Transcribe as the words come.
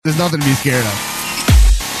There's nothing to be scared of.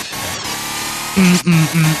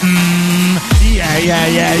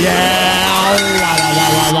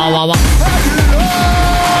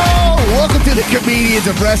 Welcome to the Comedians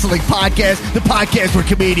of Wrestling podcast, the podcast where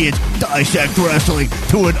comedians dissect wrestling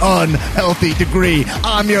to an unhealthy degree.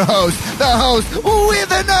 I'm your host, the host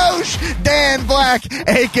with a nose, Dan Black,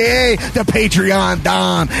 a.k.a. the Patreon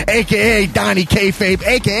Don, a.k.a. Donnie Kayfabe,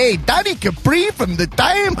 a.k.a. Donnie Capri from the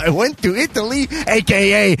time I went to Italy,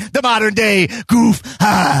 a.k.a. the modern day Goof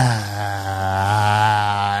Raja.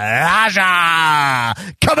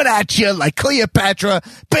 Coming at you like Cleopatra,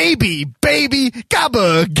 baby,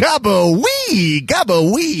 gabba, wee,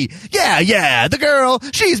 gabba, wee. Yeah, the girl,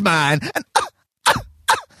 she's mine. And,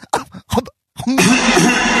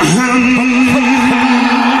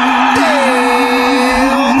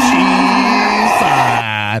 damn, she's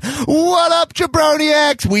fine. What up,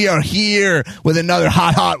 Jabroniacs? We are here with another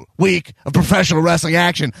hot week of professional wrestling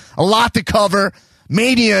action. A lot to cover.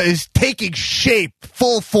 Mania is taking shape,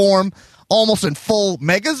 full form, almost in full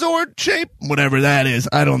Megazord shape, whatever that is.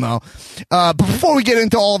 I don't know. But before we get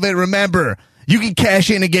into all of it, remember, you can cash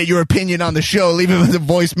in and get your opinion on the show. Leave it with a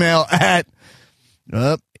voicemail at,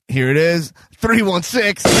 here it is,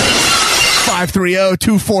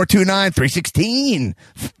 316-530-2429, 316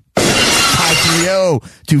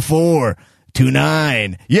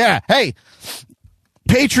 530-2429. Yeah, hey.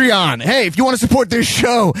 Patreon. Hey, if you want to support this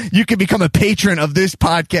show, you can become a patron of this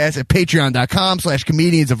podcast at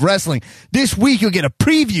patreon.com/comedians of wrestling. This week, you'll get a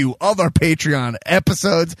preview of our Patreon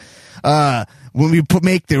episodes when we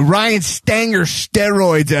make the Ryan Stanger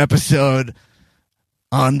steroids episode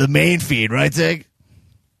on the main feed, right, Zig?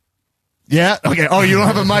 Yeah? Okay. Oh, you don't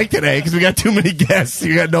have a mic today because we got too many guests.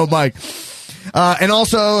 You got no mic. And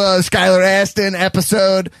also, Skylar Aston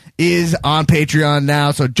episode is on Patreon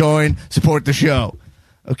now, so join, support the show.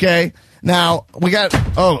 Okay, now we got.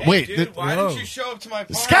 Oh wait, dude, why didn't you show up to my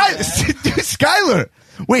party? Skylar,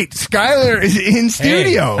 wait, Skylar is in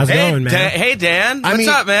studio. How's it going, man? Hey, Dan, what's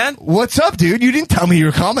up, man? What's up, dude? You didn't tell me you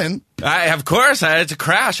were coming. Of course, I had to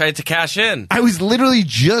crash. I had to cash in. I was literally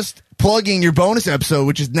just plugging your bonus episode,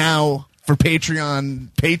 which is now for Patreon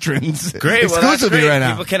patrons. Great, well, that's exclusively great. right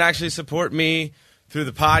now. People can actually support me through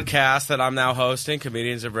the podcast that I'm now hosting,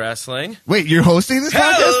 Comedians of Wrestling. Wait, you're hosting this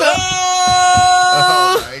podcast now?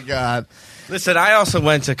 Oh, my God. Listen, I also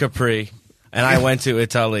went to Capri, and I went to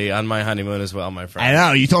Italy on my honeymoon as well, my friend. I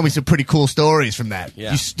know. You told me some pretty cool stories from that.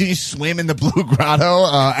 Yeah. Did you swim in the Blue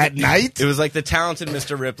Grotto at night? It was like the talented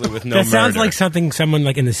Mr. Ripley with no That murder. sounds like something someone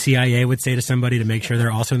like in the CIA would say to somebody to make sure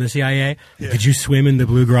they're also in the CIA. Yeah. Did you swim in the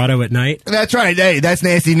Blue Grotto at night? That's right. Hey, that's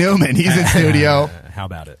Nasty Newman. He's in studio. How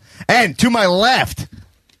about it? And to my left,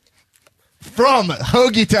 from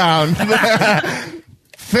Hoagie Town,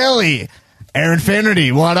 Philly, Aaron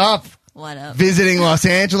Finnerty. What up? What up? Visiting Los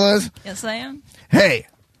Angeles. Yes, I am. Hey,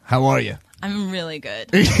 how are you? I'm really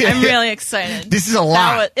good. I'm really excited. This is a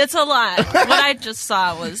lot. It's a lot. What I just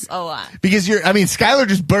saw was a lot. Because Skylar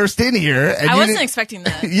just burst in here. And I wasn't expecting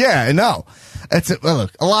that. Yeah, I know.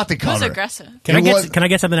 Look, a lot to cover. It was aggressive. Can I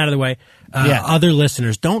get something out of the way? Yeah. Other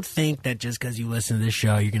listeners, don't think that just because you listen to this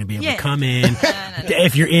show, you're going to be able to come in. No.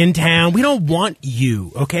 If you're in town, we don't want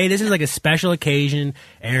you, okay? This is like a special occasion.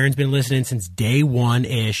 Aaron's been listening since day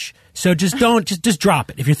one-ish. So just drop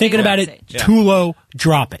it. If you're thinking about it too low,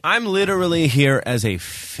 drop it. I'm literally here as a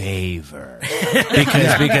favor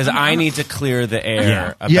because I need to clear the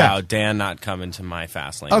air about Dan not coming to my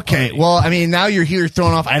Fastlane party. Well, now you're here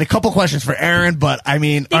thrown off. I had a couple questions for Aaron, but they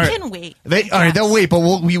can wait. All right, they'll wait, but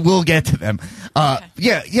we will get to them. Okay.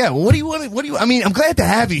 Yeah. What do you want? I'm glad to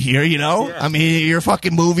have you here. You know, yeah. You're a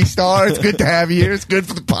fucking movie star. It's good to have you here. It's good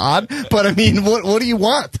for the pod. But what do you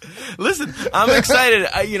want? Listen, I'm excited.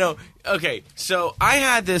 Okay, so I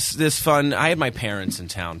had this fun. I had my parents in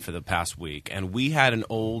town for the past week, and we had an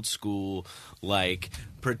old school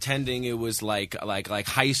pretending it was like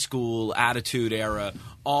high school attitude era.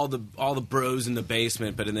 All the bros in the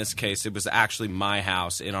basement, but in this case, it was actually my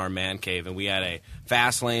house in our man cave, and we had a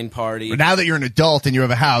Fastlane party. But now that you're an adult and you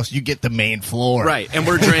have a house, you get the main floor, right? And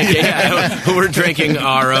we're drinking. We're drinking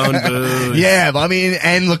our own booze. Yeah,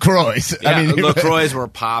 and LaCroix. Yeah, LaCroix were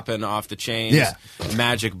popping off the chains. Yeah,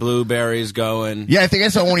 magic blueberries going. Yeah, I think I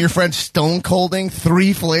saw one of your friends stone colding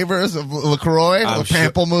 3 flavors of LaCroix: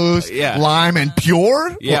 pamplemousse, lime, and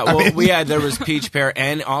pure. Yeah, there was peach pear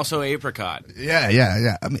and also apricot. Yeah.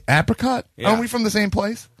 Apricot? Yeah. Aren't we from the same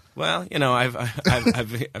place? Well, I've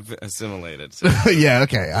assimilated. So. Yeah,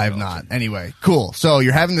 okay, I have not. Anyway, cool. So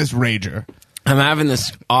you're having this rager. I'm having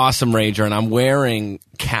this awesome rager, and I'm wearing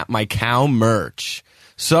my cow merch.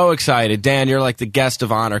 So excited. Dan, you're like the guest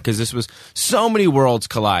of honor because this was so many worlds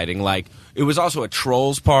colliding. Like, it was also a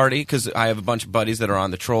Trolls party because I have a bunch of buddies that are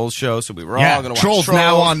on the Trolls show, so we were all Yeah, going to watch Trolls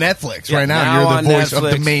now on Netflix right now. now You're on the voice of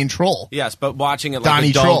Netflix. the main troll. Yes, but watching it like Donnie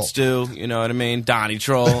adults do, you know what I mean? Donnie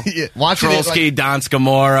Troll, Yeah, watching it Trollski, Don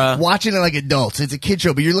Scamora. Watching it like adults. It's a kid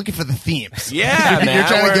show, but you're looking for the themes. Yeah, man. You're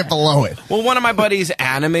trying to We're- get below it. Well, one of my buddies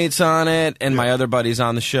animates on it, and my other buddy's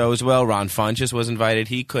on the show as well. Ron Funches was invited.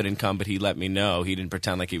 He couldn't come, but he let me know. He didn't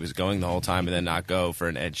pretend like he was going the whole time and then not go for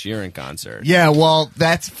an Ed Sheeran concert. Yeah, well,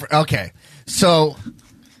 okay. So,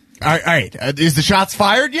 all right. Is the shots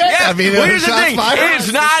fired yet? Yeah, I mean, well, are here's the shots thing. fired?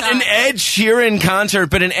 It's not an Ed Sheeran concert,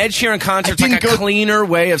 but an Ed Sheeran concert's like a didn't go- cleaner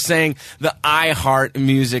way of saying the iHeart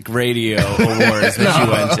Music Radio Awards that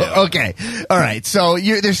you went to. Okay. All right. So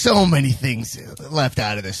there's so many things left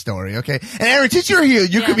out of this story. Okay. And Aaron, since you're here,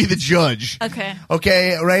 you could be the judge. Okay.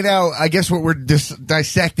 Okay. Right now, I guess what we're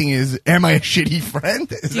dissecting is, am I a shitty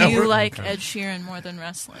friend? Is Do that you what- like Ed Sheeran more than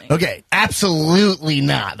wrestling? Okay. Absolutely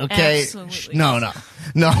not. Okay. Absolutely.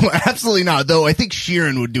 No, absolutely not. Though I think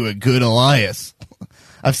Sheeran would do a good Elias.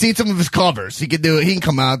 I've seen some of his covers. He could do it. He can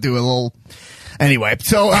come out, do a little. Anyway,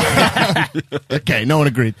 so okay, no one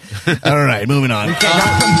agreed. All right, moving on. Don't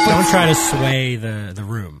try to sway the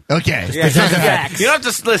room. Okay, Yeah. You don't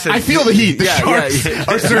have to listen. I feel the heat. The Yeah, sharks yeah.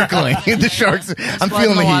 are circling. The sharks. I'm blood feeling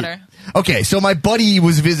in the the heat. water. Okay, so my buddy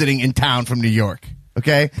was visiting in town from New York.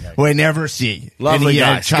 Okay, who I never see. Lovely And he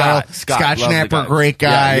had guy. a child, Scott, Scott lovely Schnapper, guy. great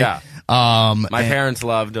guy. Yeah, My and- parents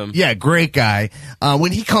loved him. Yeah, great guy.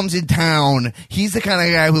 When he comes in town, he's the kind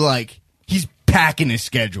of guy who he's packing his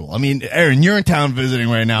schedule. I mean, Aaron, you're in town visiting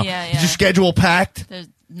right now. Yeah, Is yeah. your schedule packed? There's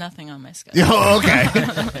nothing on my schedule. Oh, okay.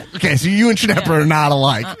 Okay, so you and Schnepper are not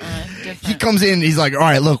alike. Different. He comes in, he's like, all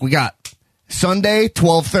right, look, we got Sunday,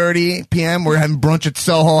 12:30 p.m. We're having brunch at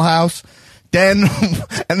Soho House. Then,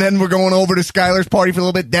 and then we're going over to Skylar's party for a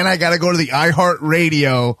little bit. Then I got to go to the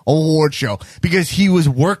iHeartRadio award show because he was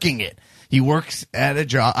working it. He works at a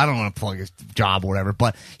job. I don't want to plug his job or whatever,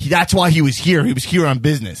 but that's why he was here. He was here on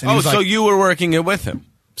business. And he Oh, was so like, you were working it with him.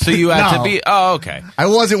 So you had No. to be. Oh, okay. I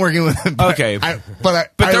wasn't working with him. But Okay.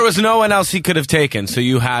 But There was no one else he could have taken, so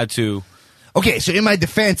you had to. Okay, so in my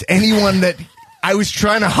defense, anyone that I was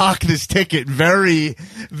trying to hawk this ticket very,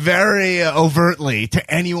 very overtly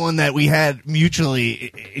to anyone that we had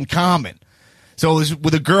mutually in common. So it was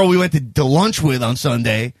with a girl we went to lunch with on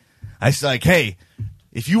Sunday. I was like, hey,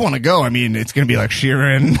 if you want to go, I mean, it's going to be like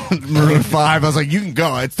Sheeran, Maroon 5. I was like, you can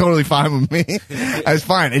go. It's totally fine with me. I was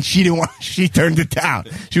fine. And she didn't want, she turned it down.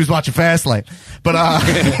 She was watching Fastlane. But,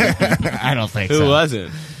 I don't think Who so. was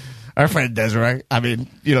it? Our friend Desiree. I mean,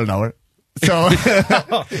 you don't know her. So Don't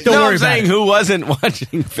No, worry I'm about saying it. who wasn't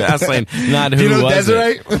watching Fastlane, not who Do you know was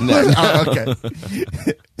Desiree? it. No. Oh,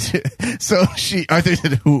 okay. So I think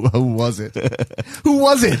said, who was it? Who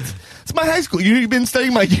was it? It's my high school. You've been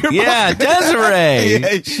studying my yearbook. Yeah, Desiree.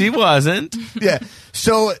 Yeah. She wasn't. Yeah.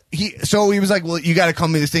 So he was like, well, you got to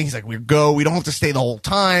come to this thing. He's like, we go. We don't have to stay the whole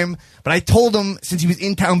time. But I told him, since he was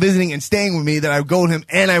in town visiting and staying with me, that I would go with him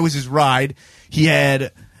and I was his ride. He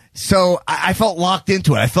had. So I felt locked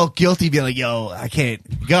into it. I felt guilty being like, yo, I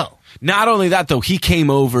can't go. Not only that, though, he came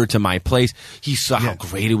over to my place. He saw how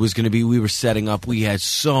great it was going to be. We were setting up. We had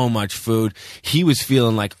so much food. He was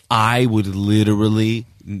feeling like I would literally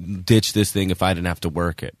ditch this thing if I didn't have to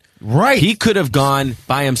work it. Right. He could have gone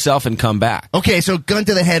by himself and come back. Okay, so gun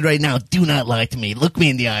to the head right now. Do not lie to me. Look me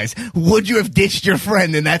in the eyes. Would you have ditched your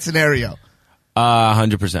friend in that scenario?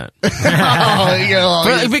 100%. Oh, you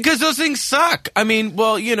know, Because those things suck. I mean,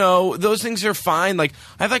 well, you know, those things are fine. Like,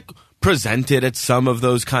 I've presented at some of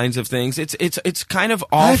those kinds of things. It's kind of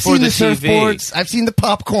all I've for seen the the TV. surfboards. I've seen the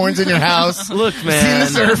popcorns in your house. Look, I've man.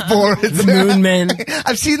 seen the surfboards. The Moon Men.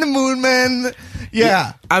 I've seen the Moon Men.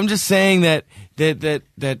 Yeah. I'm just saying that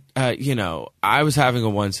you know, I was having a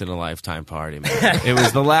once in a lifetime party, man. It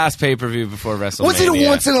was the last pay-per-view before WrestleMania. Was it a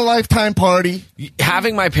once in a lifetime party?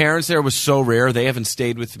 Having my parents there was so rare. They haven't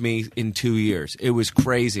stayed with me in 2 years. It was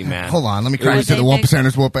crazy, man. Hold on, let me It crack was- to the they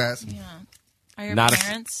 1%ers whoop ass. Yeah. Are your Not a-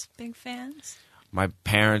 parents big fans? My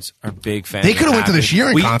parents are big fans. They could've went to the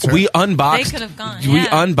Sheeran concert. We unboxed. They could've gone, We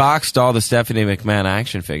yeah. unboxed all the Stephanie McMahon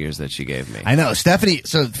action figures that she gave me. I know. Stephanie,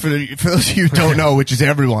 so for those of you who don't know, which is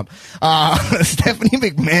everyone, Stephanie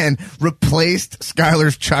McMahon replaced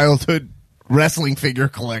Skylar's childhood wrestling figure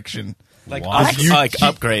collection. Like, What?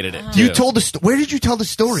 upgraded it. You too. told where did you tell the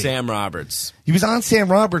story? Sam Roberts. He was on Sam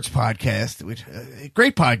Roberts' podcast, which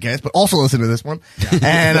great podcast, but also listen to this one.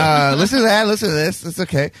 And listen to that, listen to this. It's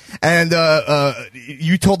okay. And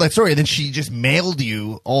you told that story, and then she just mailed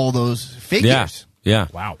you all those figures. Yeah.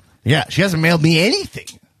 Wow. Yeah, she hasn't mailed me anything.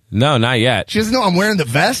 No, not yet. She doesn't know I'm wearing the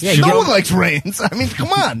vest. Yeah, no you one don't- likes Reigns. I mean,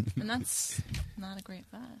 come on. And that's not a great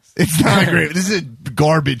vest. It's not great. This is a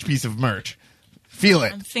garbage piece of merch. Feel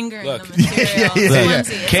it. I'm fingering Look. the material. Yeah. It's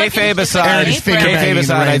flimsy. It's like Kayfabe an- it's like an aside, Aaron's finger apron. banging kayfabe in the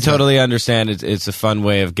aside, I rain. totally understand. It's a fun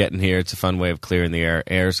way of getting here. It's a fun way of clearing the air.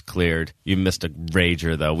 Air's cleared. You missed a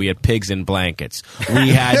rager though. We had pigs in blankets. We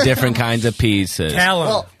had different kinds of pieces. Tell him.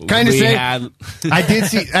 Well, kind of We say. had- I did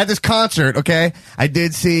see at this concert. Okay, I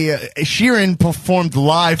did see Sheeran performed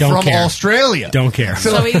live Don't from care. Australia. Don't care.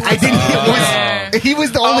 So he I didn't. was He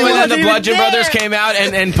was the Oh, only and one. then the Bludgeon there. Brothers came out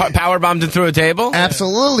and power bombed him through a table.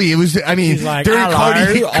 Absolutely, it was. I mean, He's like, during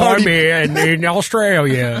Cardi, I'm in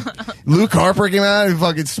Australia. Luke Harper came out and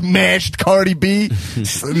fucking smashed Cardi B,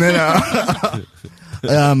 and then,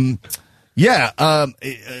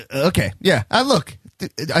 okay, yeah. Look,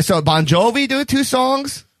 I saw Bon Jovi do 2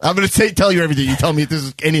 songs. I'm gonna tell you everything. You tell me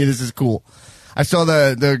if any of this is cool. I saw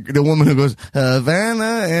the woman who goes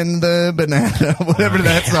Havana and the banana, whatever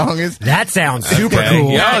that song is. That sounds super Okay.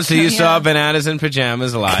 cool. Yo, so you Yeah. saw Bananas in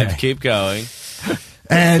Pajamas live. Okay. Keep going.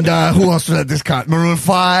 And who else was at this con? Maroon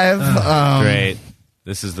 5. Great.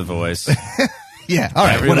 This is the voice. Yeah. All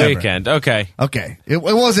right. Every whatever. weekend. Okay. Okay. It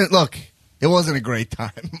wasn't. Look, it wasn't a great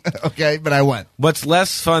time. Okay, but I went. What's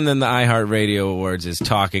less fun than the iHeartRadio Awards is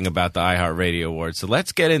talking about the iHeartRadio Awards. So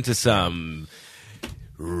let's get into some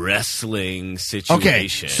wrestling Okay.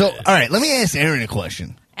 situation. So, all right. Let me ask Aaron a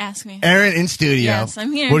question. Ask me. Aaron in studio. Yes,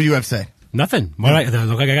 I'm here. What do you have to say? Nothing. What, I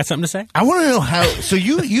look like I got something to say? I want to know how. So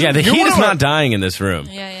you yeah, the you're heat one is of our- not dying in this room.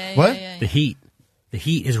 Yeah. What? Yeah. The heat. The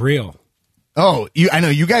heat is real. Oh, I know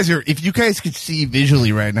you guys are. If you guys could see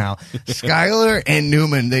visually right now, Skylar and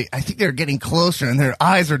Newman, I think they're getting closer, and their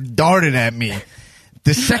eyes are darted at me.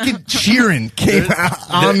 The second Sheeran came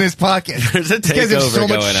out on this podcast, there's a these guys have takeover so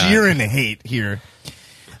much going on. Sheeran hate here.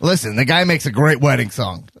 Listen, the guy makes a great wedding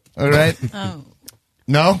song. All right, Oh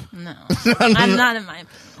no, no, I'm not in my.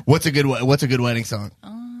 What's a good wedding song?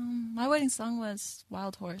 My wedding song was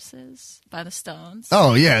 "Wild Horses" by the Stones.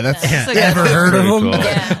 Oh yeah, that's That's a Ever good- heard of Pretty them? cool.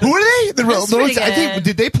 Yeah. who are they? That's pretty I think good.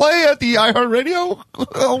 did they play at the iHeartRadio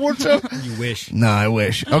award show? You wish. No, I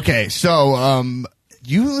wish. Okay, so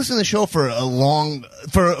you listen to the show for a long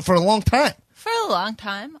time. For a long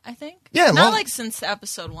time, I think. Yeah, not long- like since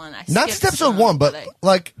episode 1. I Not skipped since episode some, 1, but I-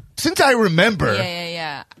 like since I remember.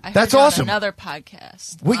 yeah. I That's heard it on awesome. Another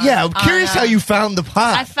podcast. Well, yeah, I'm curious how you found the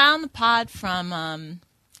pod. I found the pod from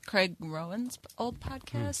Craig Rowan's old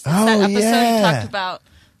podcast. It's Oh, that episode yeah. he talked about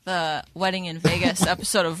the wedding in Vegas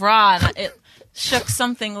episode of Raw, and it shook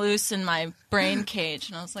something loose in my brain cage,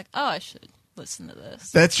 and I was like, oh, I should listen to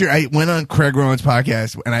this. That's true. I went on Craig Rowan's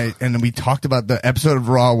podcast and we talked about the episode of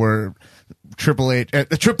Raw where Triple H,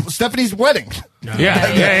 Stephanie's wedding.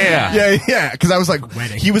 Yeah. Because I was like,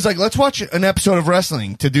 Wedding. he was like, let's watch an episode of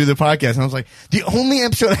wrestling to do the podcast. And I was like, the only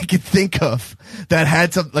episode I could think of that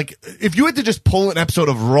had some, like, if you had to just pull an episode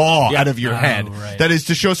of Raw out of your Oh, head, right. that is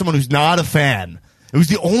to show someone who's not a fan. It was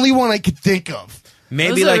the only one I could think of.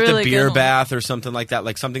 Maybe Those are like really the beer good ones. bath or something like that,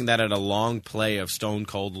 like something that had a long play of Stone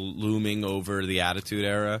Cold looming over the Attitude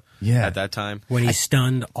Era Yeah. at that time. When he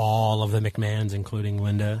stunned all of the McMahons, including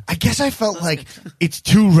Linda. I guess I felt like it's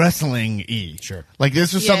too wrestling-y. Sure. Like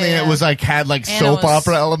this was something Yeah. that was like had like And soap it was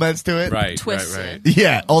opera elements to it. Right, Twisted.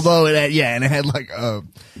 Yeah, although it had, and it had like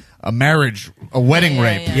a marriage, a wedding Yeah,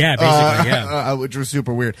 rape. Yeah, basically, yeah. Which was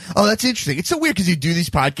super weird. Oh, that's interesting. It's so weird because you do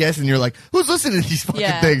these podcasts and you're like, who's listening to these fucking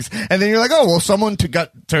Yeah. things? And then you're like, oh, well, someone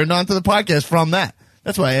got turned on to the podcast from that.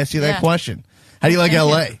 That's why I asked you that Yeah. question. How do you like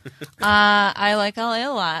Thank LA? I like LA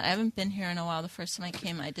a lot. I haven't been here in a while. The first time I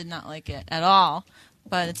came, I did not like it at all.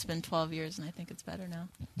 But it's been 12 years, and I think it's better now.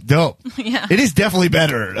 Dope. Yeah. It is definitely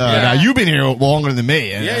better. Now, you've been here longer than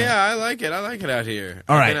me. and, I like it. I like it out here.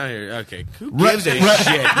 All right. I've been out here. Okay. Who Re- gives a re-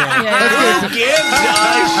 shit, man? Yeah. Who gives a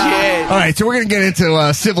shit? All right, so we're going to get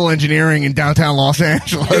into civil engineering in downtown Los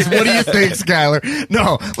Angeles. What do you think, Skylar?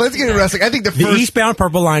 No, let's get into wrestling. I think the The first... eastbound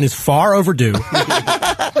purple line is far overdue.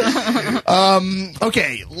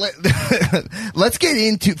 Okay, let's get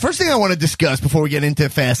into... First thing I want to discuss before we get into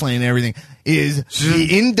Fastlane and everything is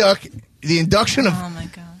the induction of Oh my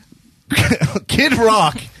god. Kid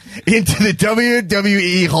Rock into the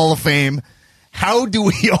WWE Hall of Fame. How do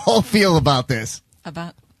we all feel about this?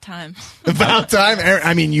 About time. About time?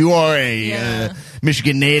 I mean, you are a Yeah.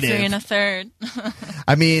 Michigan native. 3 1/3.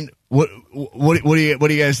 I mean, what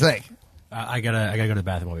do you guys think? I gotta go to the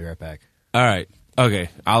bathroom. I'll be right back. All right. Okay.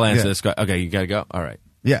 I'll answer Yeah. this. Okay. You got to go? All right.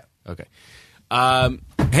 Yeah. Okay.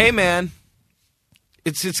 Hey, man.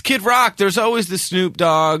 It's Kid Rock. There's always the Snoop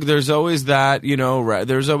Dogg. There's always that,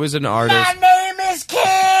 there's always an artist. name is Kid!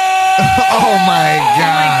 Oh my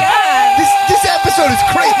god! This episode is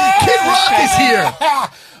crazy. Kid Rock is here.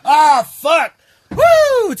 Oh, fuck.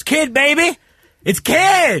 Woo! It's Kid, baby. It's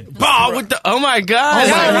Kid. Oh my God!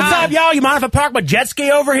 Hey, what's up, y'all? You mind if I park my jet ski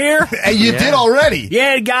over here? And you did already.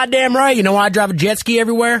 Yeah, goddamn right. You know why I drive a jet ski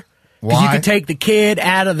everywhere? Because you Why? can take the kid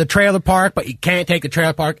out of the trailer park, but you can't take the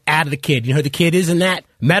trailer park out of the kid. You know who the kid is in that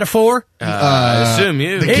metaphor? I assume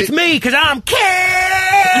you. It's me, because I'm Kid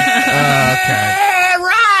Okay.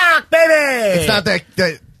 Rock, baby. It's not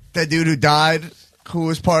that dude who died, who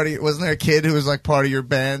was wasn't there a kid who was like part of your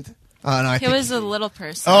band? No, I He think was a little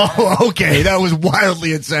person. Oh, okay. That was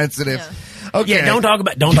wildly insensitive. Okay. Yeah, don't talk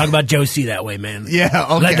about Joe C that way, man. Yeah,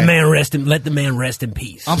 okay. Let the man rest in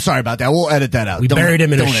peace. I'm sorry about that. We'll edit that out. We buried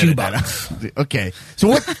him in a don't edit that shoebox. out. Okay. So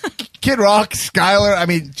what? Kid Rock, Skylar. I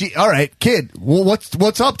mean, gee, all right, Kid. Well,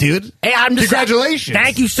 what's up, dude? Hey, I'm just Congratulations.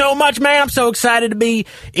 Thank you so much, man. I'm so excited to be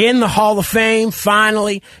in the Hall of Fame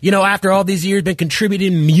finally. You know, after all these years, been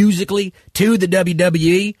contributing musically to the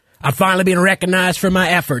WWE. I'm finally being recognized for my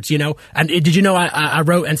efforts, you know. And did you know I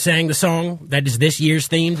wrote and sang the song that is this year's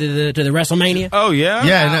theme to the WrestleMania? Oh yeah,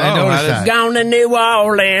 Yeah, I noticed that. Gone to New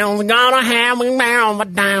Orleans, gonna have me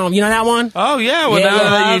down. You know that one? Oh yeah, well Yeah, now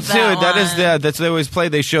that you love do that it, that is one. that's they always play.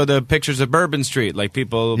 They show the pictures of Bourbon Street, like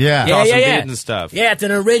people Yeah. tossing beat and stuff. Yeah, it's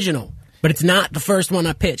an original, but it's not the first one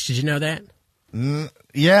I pitched. Did you know that?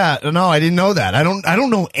 Yeah, no, I didn't know that. I don't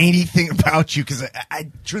know anything about you because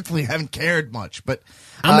I truthfully haven't cared much. But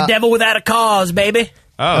I'm a devil without a cause, baby.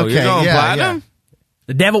 Oh, Okay, you're going yeah, platinum?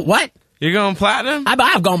 The devil, what? You're going platinum?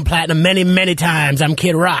 I've gone platinum many, many times. I'm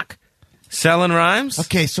Kid Rock. Selling rhymes?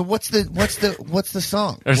 okay, so what's the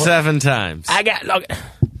song? Or What- 7 times? I got look,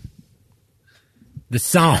 the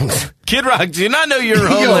songs. Kid Rock, do you not know your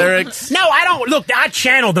own Yo. lyrics? No, I don't. Look, I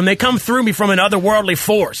channel them. They come through me from an otherworldly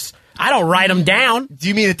force. I don't write them down. Do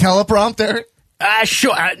you mean a teleprompter?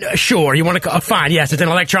 Sure. You want to call? Fine. Yes, it's an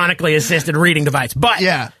electronically assisted reading device. But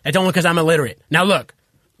Yeah. it's only because I'm illiterate. Now look.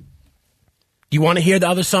 Do you want to hear the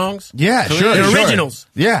other songs? Yeah, sure. The sure. originals.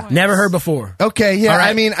 Yeah. Never heard before. Okay, yeah. All right.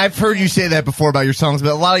 I mean, I've heard you say that before about your songs,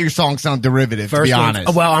 but a lot of your songs sound derivative, to be First one.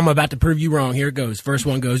 honest. Well, I'm about to prove you wrong. Here it goes. First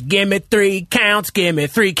one goes, give me 3 counts,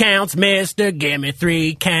 mister, give me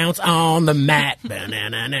 3 counts on the mat.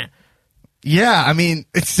 Ba-na-na-na. Yeah, I mean,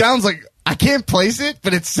 it sounds like, I can't place it,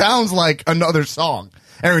 but it sounds like another song.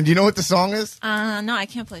 Aaron, do you know what the song is? No, I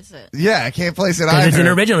can't place it. Yeah, I can't place it 'Cause either. it's an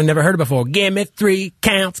original. I never heard it before. Give me 3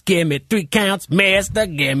 counts, mister,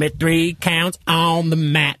 give me 3 counts on the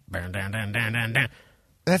mat. Ba-na-na-na-na-na.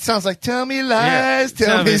 That sounds like, tell me lies, Yeah.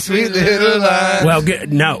 tell me sweet little lies. Well,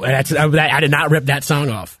 good. No, I did not rip that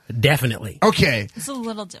song off. Definitely. Okay, It's a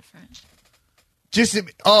little different. is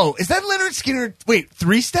that Leonard Skinner? Wait,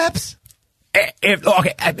 3 steps?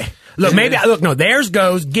 No, theirs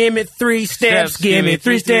goes, give me 3 steps, give me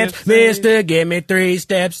 3 steps, mister, give me 3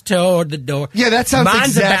 steps toward the door. Yeah, that sounds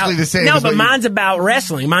exactly the same No, as but what you- mine's about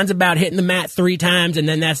wrestling. Mine's about hitting the mat 3 times, and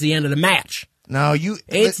then that's the end of the match. No,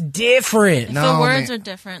 It's different. No, the words man. are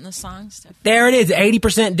different. The song's different. There it is,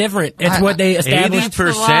 80% different. It's what they established.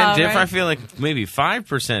 80% Wow, different? right? I feel like maybe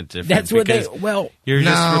 5% different. That's what they, because well, You're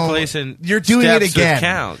just No, replacing you're doing steps it again with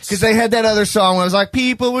counts. because they had that other song where it was like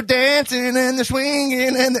people were dancing and they're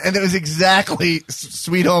swinging and it was exactly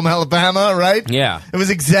Sweet Home Alabama, right? Yeah. it was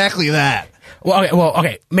exactly that.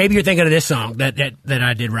 okay. Maybe you're thinking of this song that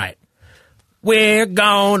I did right. We're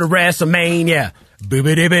going to WrestleMania.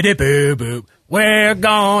 Boop-a-dip-a-dip-boop, boop. We're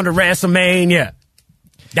going to WrestleMania.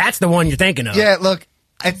 That's the one you're thinking of. Yeah, look,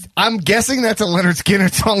 I'm guessing that's a Leonard Skinner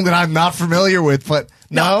song that I'm not familiar with, but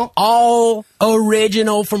no. All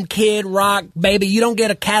original from Kid Rock, baby. You don't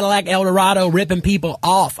get a Cadillac Eldorado ripping people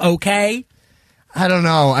off, okay? I don't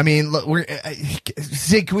know. I mean, look,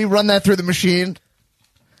 Zig, can we run that through the machine?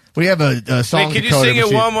 We have a song. Wait, could you decoder sing it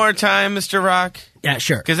machine. one more time, Mr. Rock? Yeah,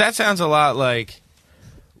 sure. Because that sounds a lot like...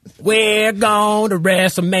 We're going to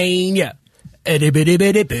WrestleMania.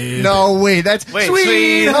 Boop. No, wait, that's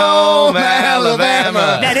Sweet Home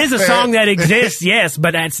Alabama. That is a song that exists, yes,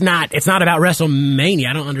 but it's not about WrestleMania.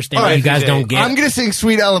 I don't understand All why right, you guys DJ. don't get I'm going to sing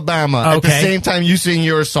Sweet Alabama at the Okay. same time you sing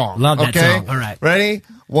your song. Love that okay? song. All right. Ready?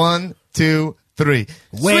 1, 2, 3.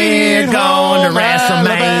 We're Sweet going to Home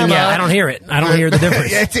WrestleMania. Alabama. I don't hear it. I don't hear the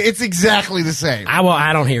difference. It's exactly the same.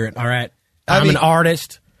 I don't hear it, all right? I'm mean- an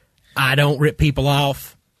artist. I don't rip people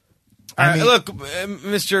off. look,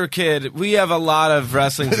 Mr. Kid, we have a lot of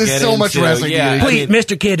wrestling to There's get so much into. wrestling to Yeah, get I Please, mean-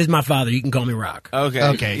 Mr. Kid is my father. You can call me Rock. Okay.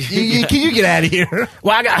 Okay. Can you get out of here?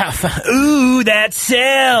 Well, I got, ooh, that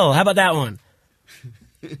cell. How about that one?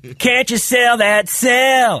 Can't you sell that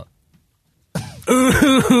cell?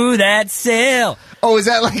 Ooh, that sale. Oh, is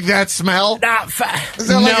that like that smell? Is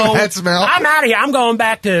that like that smell? I'm out of here. I'm going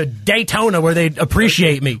back to Daytona where they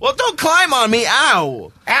appreciate me. Well, don't climb on me.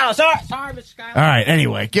 Ow. Ow, sorry, Mr. Skywalker. All right.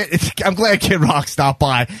 Anyway, I'm glad Kid Rock stopped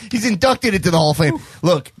by. He's inducted into the Hall of Fame.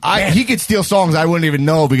 Look, he could steal songs I wouldn't even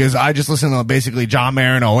know because I just listen to basically John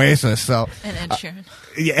Mayer and Oasis. So And Ed Sheeran.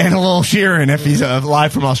 yeah, and a little Sheeran if he's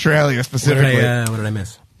live from Australia specifically. What did I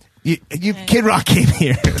miss? Kid Rock came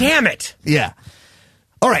here. Damn it. Yeah.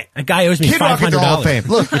 All right. That guy owes me Kid Rock in the Hall of $500. Fame.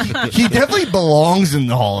 Look, he definitely belongs in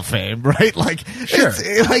the Hall of Fame, right? Like, Sure.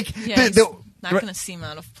 it's, like Yeah, he's not going to seem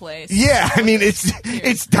out of place. yeah, I mean,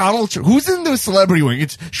 it's Donald Trump. Who's in the celebrity wing?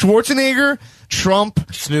 It's Schwarzenegger,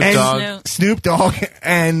 Trump, Snoop and Dogg. Snoop Dogg,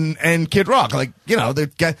 and Kid Rock. Like, you know, the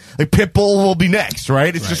guy, like Pitbull will be next,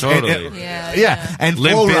 right? It's just Totally. Yeah. and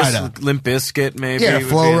Flo Rida. Limp Bizkit, maybe. Yeah, would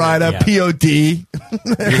Flo be in there. Rida,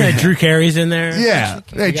 POD. Drew Carey's in there. Yeah,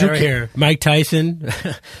 hey, You got Drew right Ca- here. Mike Tyson.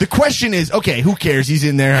 The question is, okay, who cares? He's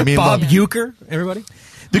in there. I mean, Bob look, Uecker. Everybody.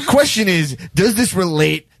 the question is, does this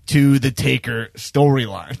relate to the Taker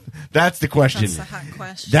storyline? That's the question. That's a hot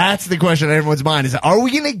question. That's the question on everyone's mind is, are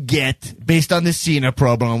we going to get, based on this Cena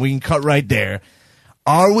promo, we can cut right there,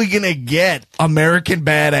 are we going to get American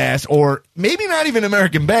Badass, or maybe not even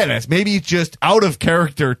American Badass, maybe it's just out of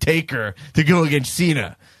character Taker to go against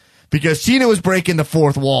Cena? Because Cena was breaking the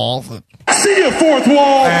fourth wall. See you, fourth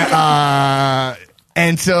wall.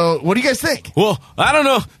 And so, what do you guys think? Well, I don't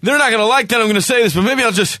know. They're not going to like that I'm going to say this, but maybe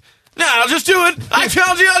I'll just do it. I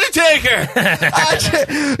told you, Undertaker.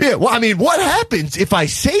 Yeah, well, I mean, what happens if I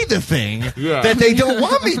say the thing that they don't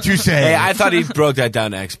want me to say? Hey, I thought he broke that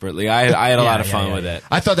down expertly. I had a lot of fun with it.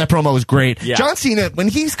 I thought that promo was great. Yeah. John Cena, when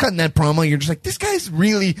he's cutting that promo, you're just like, this guy's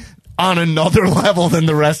really on another level than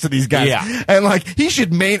the rest of these guys. Yeah. And like, he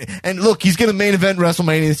should and look, he's going to main event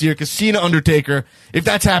WrestleMania this year because Cena Undertaker, if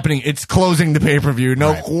that's happening, it's closing the pay-per-view.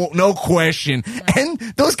 No question. And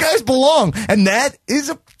those guys belong. And that's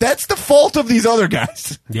the fault of these other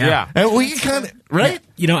guys. Yeah. And we kind of, right?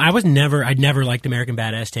 You know, I'd never liked American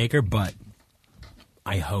Badass Taker, but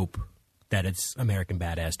I hope that it's American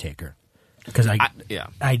Badass Taker. Because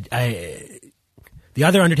the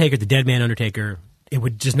other Undertaker, the Dead Man Undertaker, it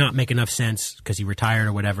would just not make enough sense because he retired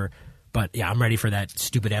or whatever. But yeah, I'm ready for that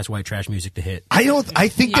stupid ass white trash music to hit. I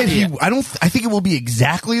think it will be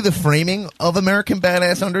exactly the framing of American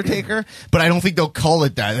Badass Undertaker, but I don't think they'll call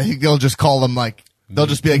it that. I think they'll just call him like, they'll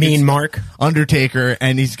just be like, Mean it's Mark Undertaker,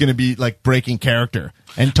 and he's going to be like breaking character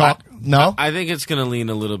and talk. No? I think it's going to lean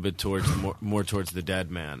a little bit towards more towards the Dead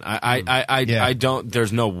Man. I don't.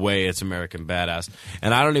 There's no way it's American Badass,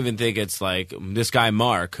 and I don't even think it's like this guy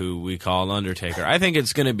Mark, who we call Undertaker. I think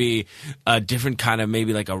it's going to be a different kind of,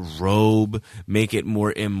 maybe like a robe, make it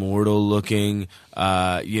more immortal looking.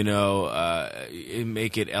 Make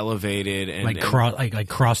it elevated and like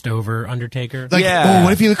crossed over Undertaker. Like, Yeah. oh,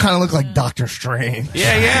 what if you kind of look like Doctor Strange?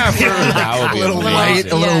 yeah. That would A be little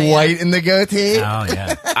amazing. white in the goatee. Oh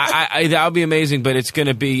yeah. That would be amazing, but it's going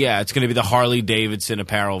to be the Harley Davidson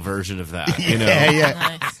apparel version of that. You know,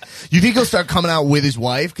 Yeah. Nice. You think he'll start coming out with his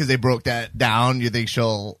wife because they broke that down? You think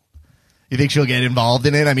she'll get involved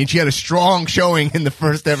in it? I mean, she had a strong showing in the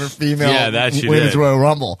first ever female that she Women's did. Royal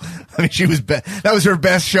Rumble. I mean, that was her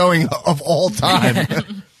best showing of all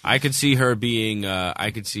time. I could see her being,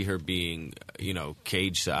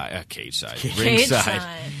 cage side, ringside.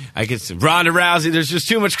 I could see Ronda Rousey. There's just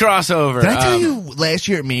too much crossover. Did I tell you last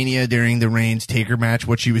year at Mania during the Reigns Taker match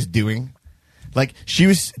what she was doing? Like,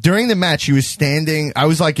 during the match, she was standing, I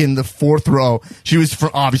was like in the fourth row. She was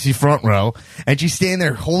obviously front row. And she's standing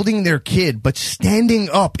there holding their kid, but standing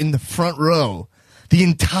up in the front row the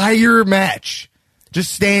entire match.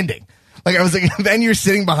 Just standing. Like, I was like, then you're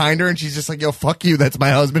sitting behind her and she's just like, yo, fuck you. That's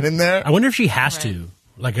my husband in there. I wonder if she has to.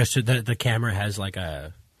 Like, the camera has like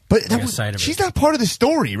a. But like a side of she's it. not part of the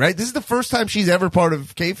story, right? This is the first time she's ever part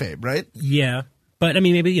of kayfabe, right? Yeah. But I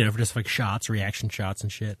mean, maybe, for just like reaction shots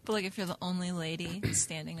and shit. But like if you're the only lady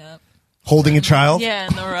standing up. Holding a child? Yeah,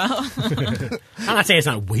 in the row. I'm not saying it's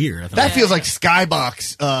not weird. That feels like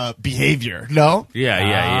Skybox behavior, no?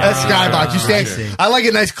 Yeah. That's Skybox. You stand. I like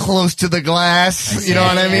it nice close to the glass. You know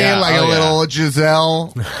what I mean? Yeah. Like a little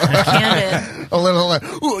Giselle. Candid. A little.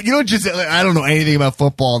 Giselle. I don't know anything about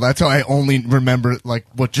football. That's how I only remember like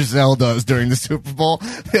what Giselle does during the Super Bowl.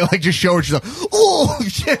 They like just show her Giselle. Oh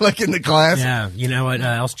shit! Like in the glass. Yeah. You know what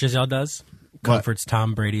else Giselle does? Comforts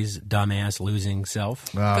Tom Brady's dumbass losing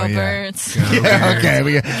self. Oh, Go yeah. Birds. Yeah. Okay.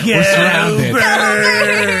 We're surrounded.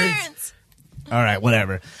 Birds. All right,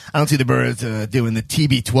 whatever. I don't see the Birds doing the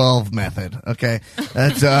TB12 method. Okay,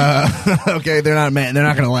 that's okay. They're not going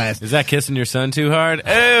to last. Is that kissing your son too hard?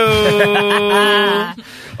 Oh.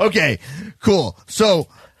 Okay, Cool. So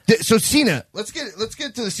Cena, let's get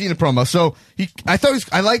to the Cena promo. So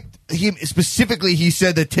I liked him specifically. He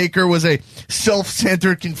said that Taker was a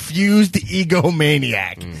self-centered, confused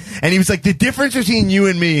egomaniac, and he was like, the difference between you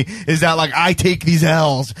and me is that like I take these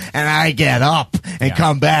L's and I get up and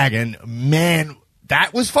come back, and man.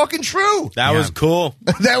 That was fucking true. That was cool.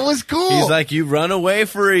 That was cool. He's like, you run away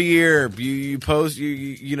for a year. You post,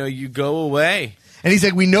 you go away. And he's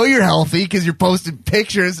like, we know you're healthy because you're posting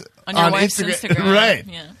pictures on your wife's Instagram. Right.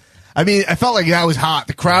 Yeah. I mean, I felt like that was hot.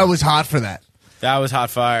 The crowd was hot for that. That was hot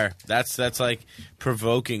fire. That's like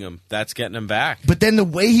provoking him. That's getting him back. But then the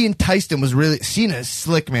way he enticed him was really Cena's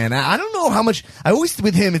slick, man. I don't know how much. I always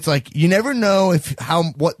with him, it's like you never know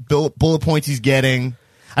what bullet points he's getting.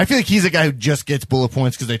 I feel like he's a guy who just gets bullet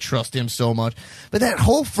points because they trust him so much. But that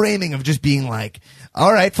whole framing of just being like,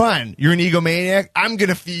 all right, fine, you're an egomaniac. I'm going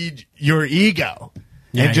to feed your ego.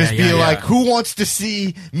 And just be like, who wants to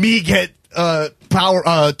see me get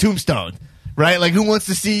tombstone? Right? Like, who wants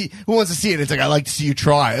to see it? It's like, I like to see you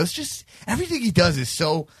try. It's just, everything he does is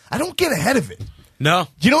so, I don't get ahead of it. No.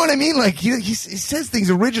 You know what I mean? Like, he says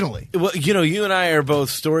things originally. Well, you and I are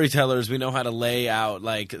both storytellers. We know how to lay out,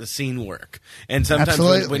 like, the scene work. And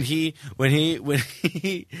sometimes when he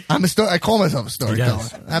I call myself a storyteller.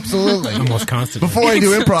 Absolutely. Almost constantly. Before I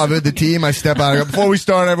do improv with the team, I step out. Before we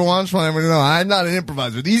start, everyone, just want everyone to know, I'm not an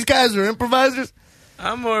improviser. These guys are improvisers.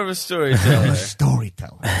 I'm more of a storyteller.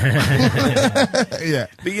 Storyteller. Yeah.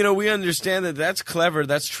 But, we understand that that's clever.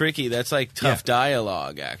 That's tricky. That's, like, tough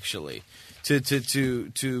dialogue, actually.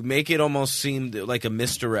 To make it almost seem like a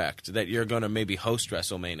misdirect that you're going to maybe host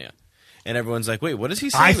WrestleMania. And everyone's like, wait, what is he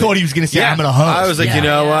saying? I thought he was going to say, I'm going to host. I was like, you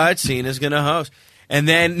know what? Cena's going to host. And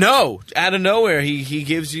then, no, out of nowhere, he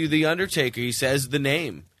gives you The Undertaker. He says the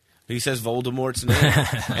name. He says Voldemort's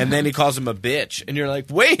name. And then he calls him a bitch. And you're like,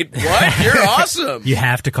 wait, what? You're awesome. You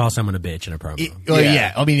have to call someone a bitch in a promo.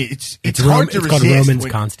 I mean, it's hard to resist. It's called Roman's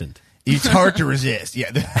Constant. It's hard to resist. Yeah.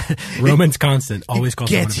 Roman's Constant. Always call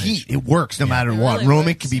someone a bitch. Gets heat. It works no matter what. Really Roman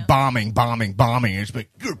works, can be bombing. And it's like,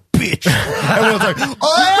 you're a bitch. Everyone's like,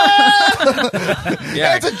 oh!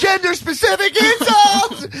 That's a gender-specific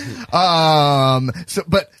insult!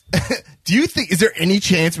 But do you think, is there any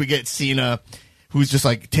chance we get Cena, who's just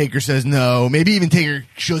like, Taker says no, maybe even Taker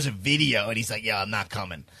shows a video and he's like, yeah, I'm not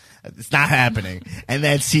coming. It's not happening. And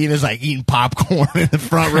then Cena's like eating popcorn in the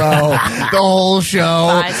front row the whole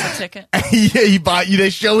show. Buys a ticket.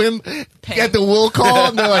 They show him get the will call,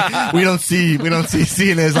 and they're like, we don't see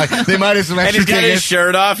Cena. It's like they might have some extra and he's got tickets. his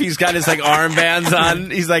shirt off. He's got his like armbands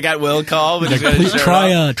on. He's like at will call, but he's got his shirt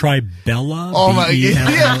off. Try Bella. Oh my!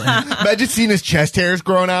 Yeah. Imagine Cena's chest hairs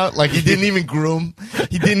growing out. Like he didn't even groom.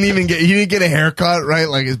 He didn't get a haircut. Right?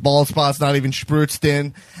 Like his bald spot's not even spruced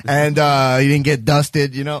in, and he didn't get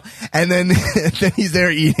dusted. And then he's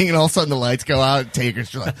there eating, and all of a sudden the lights go out. And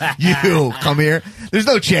Taker's like, "You come here." There's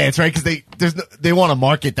no chance, right? Because they want to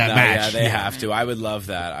market that match. Yeah, they have to. I would love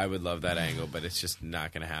that. I would love that angle, but it's just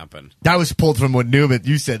not going to happen. That was pulled from what Newman.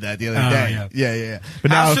 You said that the other day. Yeah.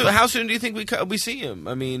 But how soon do you think we see him?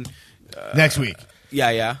 I mean, next week.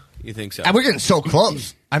 Yeah. You think so? And we're getting so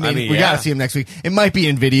close. I mean we got to see him next week. It might be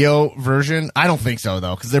in video version. I don't think so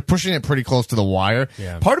though, because they're pushing it pretty close to the wire.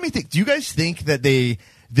 Yeah. Part of me do you guys think that they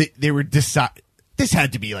were this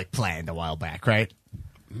had to be like planned a while back, right?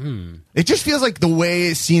 It just feels like the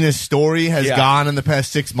way Cena's story has gone in the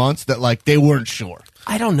past 6 months that like they weren't sure.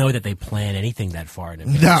 I don't know that they plan anything that far in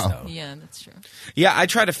advance. No. Though. Yeah, that's true. Yeah, I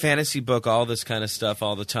try to fantasy book all this kind of stuff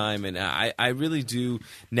all the time, and I really do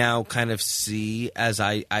now kind of see as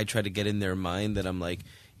I try to get in their mind that I'm like,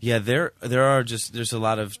 yeah, there's a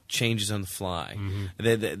lot of changes on the fly.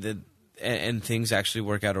 And things actually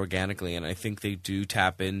work out organically, and I think they do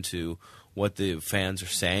tap into what the fans are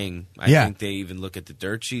saying. I think they even look at the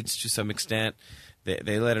dirt sheets to some extent.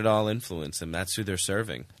 They let it all influence them. That's who they're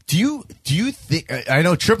serving. Do you think? I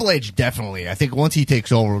know Triple H definitely. I think once he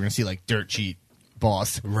takes over, we're going to see like dirt sheet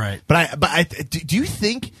boss. Right. Do you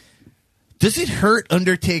think? Does it hurt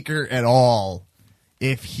Undertaker at all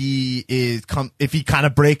if he kind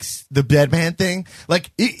of breaks the dead man thing?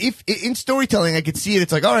 Like if in storytelling, I could see it.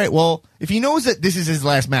 It's like, all right, well, if he knows that this is his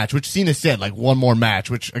last match, which Cena said, like one more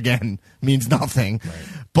match, which again means nothing. Right.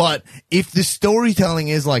 But if the storytelling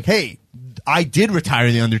is like, hey, I did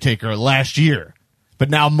retire the Undertaker last year, but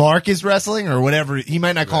now Mark is wrestling or whatever. He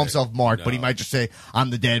might not call himself Mark, but he might just say, I'm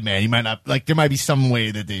the dead man. He might not, like, there might be some way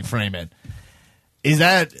that they frame it. Does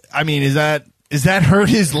that hurt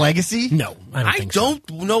his legacy? No, I don't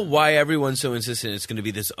know why everyone's so insistent it's going to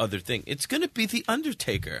be this other thing. It's going to be the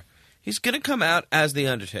Undertaker. He's going to come out as the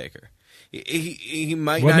Undertaker. He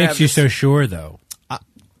might. What not makes have you this, so sure, though?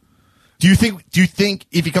 Do you think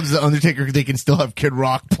if he comes to the Undertaker, they can still have Kid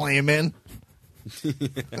Rock play him in?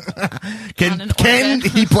 Can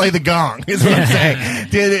he play the gong? Is what I'm saying.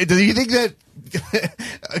 Do you think that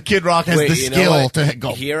Kid Rock has the skill to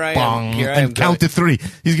go bong and count to 3?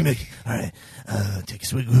 He's gonna be like, all right. Take a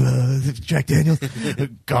swig of Jack Daniels.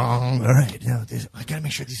 Gong. All right. Now, I gotta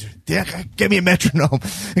make sure these are. Yeah, get me a metronome.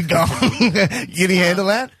 Gong. Can he handle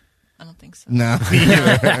that? I don't think so. No.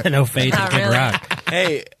 No faith in Kid really. Rock.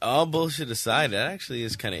 Hey, all bullshit aside, that actually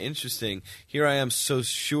is kind of interesting. Here I am so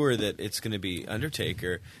sure that it's going to be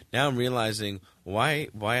Undertaker. Now I'm realizing why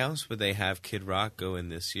else would they have Kid Rock go in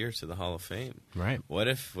this year to the Hall of Fame? Right. What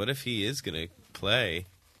if he is going to play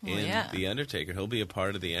in the Undertaker? He'll be a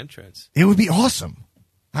part of the entrance. It would be awesome.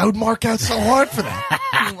 I would mark out so hard for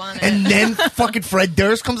that. You want it. And then fucking Fred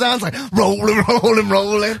Durst comes out and is like,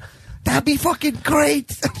 rolling. That'd be fucking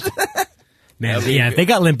great. Man, yeah, if they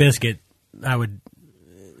got Limp Bizkit, that would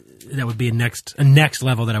be a next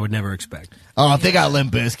level that I would never expect. Oh, if they got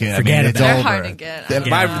Limp Bizkit, Forget it's it. They're over. hard to get.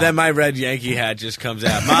 Then my red Yankee hat just comes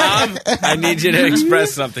out. Mom, I need you to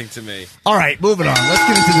express something to me. All right, moving on. Let's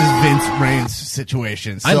get into this Vince Reigns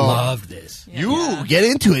situation. So, I love this. Get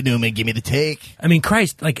into it, Newman. Give me the take. I mean,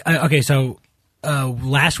 Christ, like, okay, so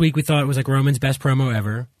last week we thought it was like Roman's best promo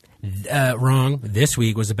ever. Wrong. This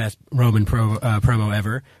week was the best Roman promo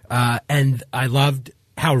ever. And I loved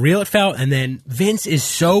how real it felt. And then Vince is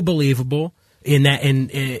so believable in that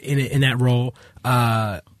in that role.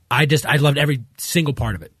 I loved every single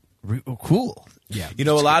part of it. Cool. Yeah. You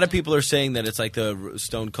know, a lot of people are saying that it's like the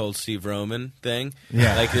Stone Cold Steve Roman thing.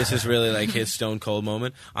 Yeah. Like, this is really like his Stone Cold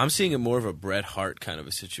moment. I'm seeing it more of a Bret Hart kind of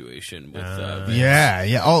a situation with Vince.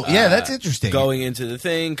 Yeah. Oh, yeah, that's interesting. Going into the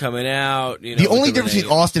thing, coming out. You know, The only with difference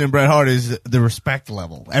between Austin and Bret Hart is the respect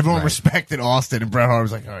level. Everyone respected Austin, and Bret Hart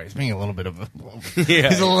was like, all right, he's being a little bit of a...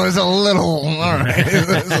 He's a little... All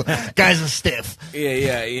right. Guy's a stiff.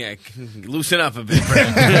 Yeah. Loosen up a bit,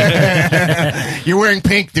 Bret. You're wearing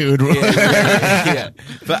pink, dude. Yeah,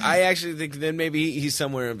 but I actually think then maybe he's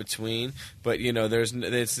somewhere in between. But you know, this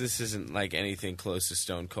isn't like anything close to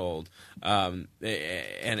Stone Cold. And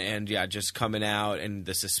yeah, just coming out and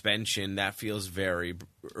the suspension, that feels very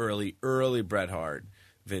early Bret Hart,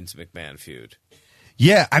 Vince McMahon feud.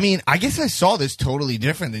 Yeah, I mean, I guess I saw this totally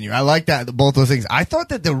different than you. I like that, both those things. I thought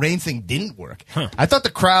that the Reigns thing didn't work. I thought the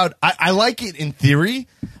crowd, I like it in theory,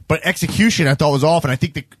 but execution I thought was off. And I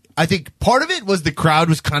think part of it was the crowd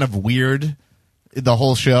was kind of weird the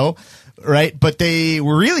whole show, right? But they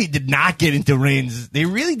really did not get into Reigns. They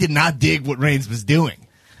really did not dig what Reigns was doing.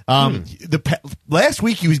 Last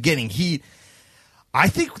week he was getting heat. I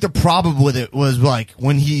think the problem with it was like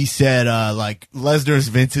when he said like Lesnar's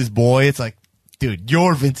Vince's boy. It's like, dude,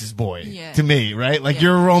 you're Vince's boy to me, right? Like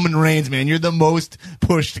you're Roman Reigns, man. You're the most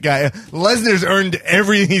pushed guy. Lesnar's earned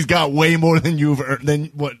everything he's got way more than you've earned, than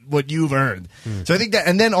what you've earned. So I think that,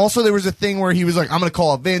 and then also there was a thing where he was like, I'm going to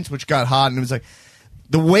call out Vince, which got hot, and it was like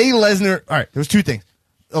the way Lesnar. All right, there was two things.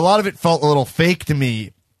 A lot of it felt a little fake to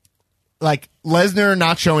me. Like Lesnar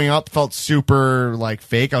not showing up felt super like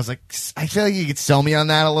fake. I was like, I feel like you could sell me on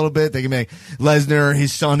that a little bit. They can make Lesnar,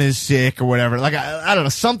 his son is sick or whatever. Like I don't know,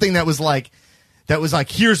 something that was like.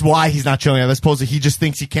 Here's why he's not showing up, as opposed to he just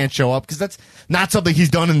thinks he can't show up, because that's not something he's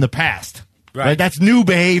done in the past. Right? That's new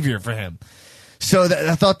behavior for him. So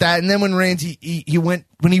I thought that, and then when Reigns, he went,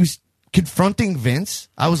 when he was confronting Vince,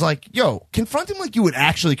 I was like, yo, confront him like you would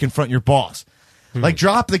actually confront your boss. Like,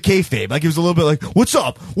 drop the kayfabe. Like, it was a little bit like, what's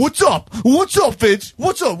up? What's up? What's up, Vince?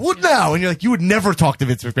 What's up? What now? And you're like, you would never talk to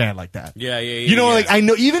Vince McMahon like that. Yeah. You know, like, I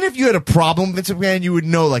know, even if you had a problem with Vince McMahon, you would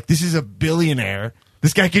know, like, this is a billionaire.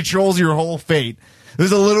 This guy controls your whole fate.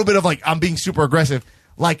 There's a little bit of like, I'm being super aggressive.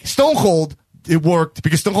 Like Stone Cold, it worked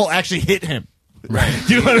because Stone Cold actually hit him. Right.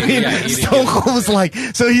 Do you know what I mean? Yeah, Stone Cold was like,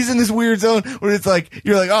 so he's in this weird zone where it's like,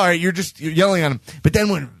 you're like, all right, you're yelling at him. But then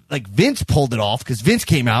when like Vince pulled it off, because Vince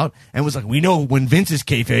came out and was like, we know when Vince is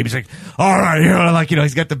kayfabe, he's like, all right, like,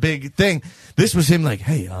 he's got the big thing. This was him like,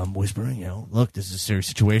 hey, I'm whispering, look, this is a serious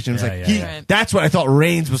situation. It was that's what I thought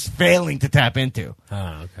Reigns was failing to tap into.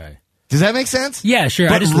 Oh, okay. Does that make sense? Yeah, sure.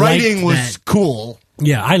 But I just writing was cool.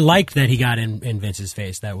 Yeah, I liked that he got in Vince's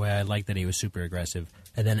face that way. I liked that he was super aggressive,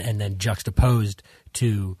 and then juxtaposed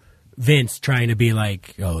to Vince trying to be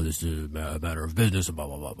like, "Oh, this is a matter of business," blah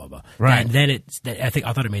blah blah blah blah. Right. And then I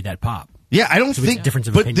thought it made that pop. Yeah, I don't think difference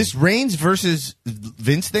of but opinion. this Reigns versus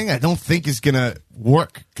Vince thing, I don't think is gonna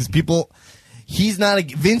work because people. He's not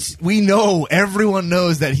Vince. We know, everyone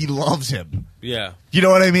knows that he loves him. Yeah. You know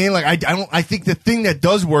what I mean? Like I think the thing that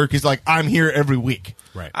does work is like, I'm here every week.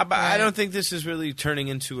 Right. I don't think this is really turning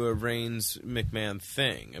into a Reigns McMahon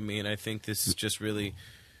thing. I mean, I think this is just really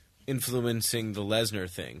influencing the Lesnar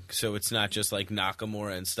thing. So it's not just like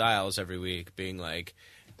Nakamura and Styles every week being like,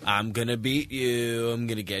 I'm gonna beat you. I'm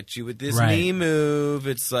gonna get you with this knee move.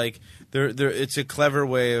 It's like it's a clever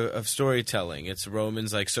way of storytelling. It's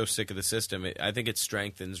Roman's like so sick of the system. I think it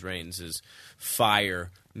strengthens Reigns' fire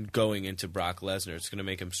going into Brock Lesnar. It's gonna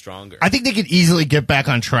make him stronger. I think they could easily get back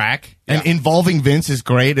on track. And involving Vince is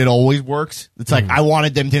great. It always works. It's like I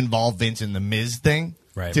wanted them to involve Vince in the Miz thing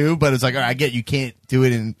too, but it's like I get you can't do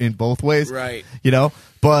it in both ways, right? You know.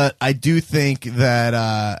 But I do think that,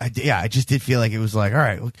 I just did feel like it was like, all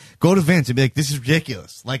right, go to Vince and be like, this is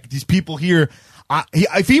ridiculous. Like, these people here,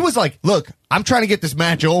 if he was like, look, I'm trying to get this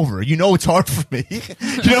match over. You know it's hard for me.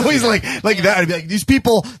 He's like that. I'd be like, these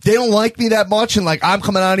people, they don't like me that much, and, like, I'm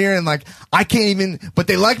coming out here, and, like, I can't even, but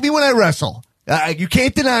they like me when I wrestle. You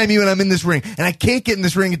can't deny me when I'm in this ring, and I can't get in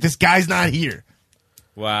this ring if this guy's not here.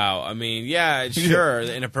 Wow. I mean, yeah, sure.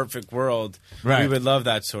 In a perfect world, we would love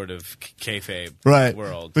that sort of kayfabe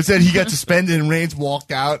world. But said he got suspended and Reigns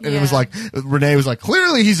walked out, and it was like Renee was like,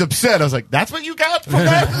 clearly he's upset. I was like, that's what you got from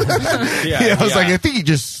that? I was like, I think he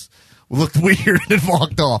just looked weird and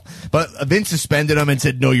walked off. But Vince suspended him and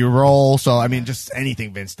said, know your role. So I mean, just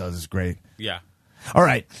anything Vince does is great. Yeah. All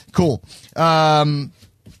right. Cool. All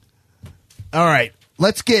right.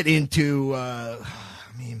 Let's get into.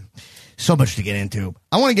 So much to get into.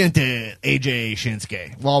 I want to get into AJ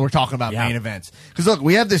Shinsuke while we're talking about main events. Because, look,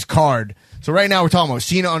 we have this card. So right now we're talking about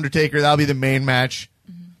Cena Undertaker. That'll be the main match.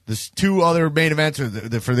 There's two other main events for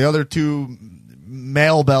the other two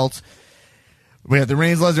male belts. We have the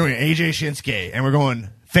Reigns Lesnar and AJ Shinsuke. And we're going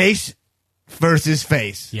face versus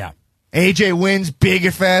face. Yeah. AJ wins big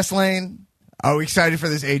at Fastlane. Are we excited for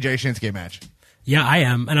this AJ Shinsuke match? Yeah, I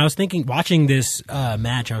am. And I was thinking, watching this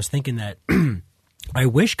match, I was thinking that I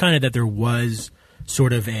wish kind of that there was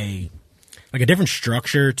sort of a different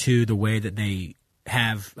structure to the way that they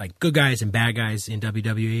have like good guys and bad guys in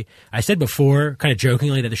WWE. I said before, kind of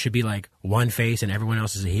jokingly, that there should be like one face and everyone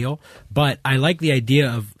else is a heel. But I like the idea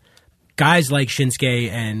of guys like Shinsuke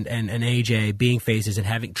and AJ being faces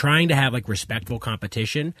and trying to have like respectful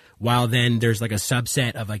competition, while then there's like a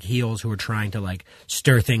subset of like heels who are trying to like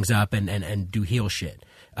stir things up and do heel shit.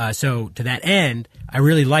 So to that end, I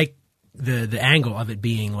really like the angle of it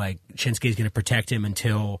being like Shinsuke's going to protect him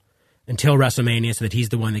until WrestleMania, so that he's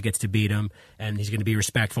the one that gets to beat him, and he's going to be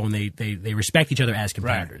respectful, and they respect each other as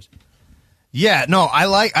competitors. Right. Yeah, no, I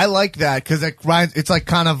like that because it's like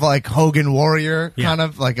kind of like Hogan Warrior, kind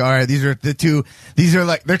of like, all right, these are the two. These are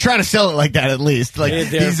like they're trying to sell it like that at least. Like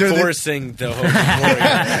they're forcing the Hogan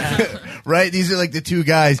Warrior. Right, these are like the two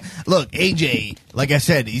guys. Look, AJ, like I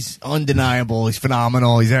said, he's undeniable. He's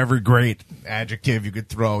phenomenal. He's every great adjective you could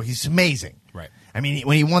throw. He's amazing. Right. I mean,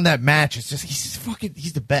 when he won that match, it's just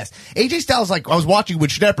he's the best. AJ Styles, like I was watching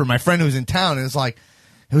with Schnepper, my friend who was in town, and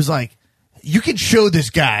it was like you can show this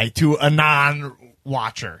guy to a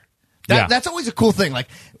non-watcher. That's always a cool thing. Like,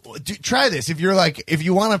 try this if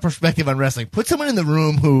you want a perspective on wrestling. Put someone in the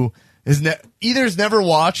room who either has never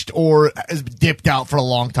watched or has dipped out for a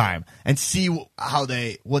long time, and see how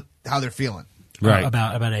they're feeling. Right.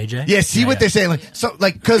 About AJ? Yeah, see what they're saying. Like, so,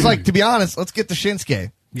 like, because, like, to be honest, let's get to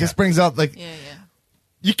Shinsuke. This brings up, like,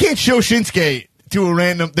 you can't show Shinsuke to a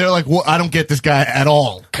random. They're like, well, I don't get this guy at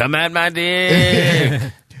all. Come at my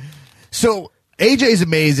dick. So AJ's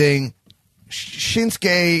amazing.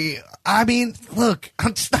 Shinsuke, I mean, look,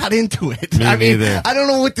 I'm just not into it. Me neither. I don't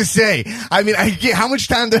know what to say. I mean, how much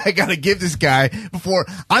time do I got to give this guy before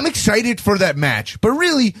I'm excited for that match? But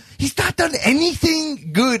really, he's not done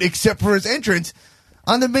anything good except for his entrance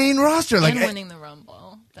on the main roster. And winning the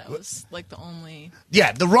Rumble. That was like the only.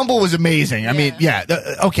 Yeah, the Rumble was amazing. I mean,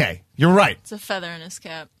 okay, you're right. It's a feather in his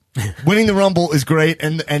cap. Winning the Rumble is great,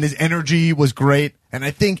 and his energy was great. And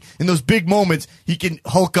I think in those big moments, he can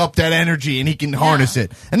hulk up that energy and he can harness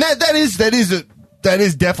it. And that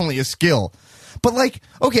is definitely a skill. But like,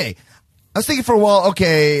 okay, I was thinking for a while,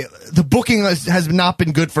 okay, the booking has not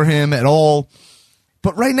been good for him at all.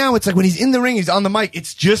 But right now, it's like when he's in the ring, he's on the mic,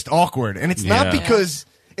 it's just awkward. And it's not because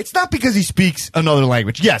he speaks another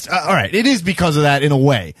language. Yes, all right, it is because of that in a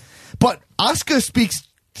way. But Asuka speaks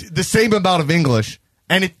the same amount of English,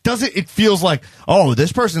 and it feels like, oh,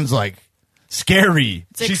 this person's like scary.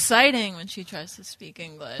 It's exciting when she tries to speak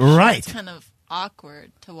English. Right. It's kind of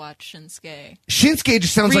awkward to watch Shinsuke. Shinsuke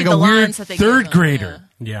just sounds like a weird third grader.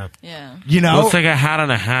 Yeah. You know? Well, it's like a hat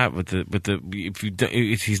on a hat with the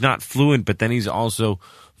if he's not fluent, but then he's also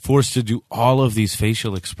forced to do all of these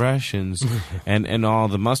facial expressions and all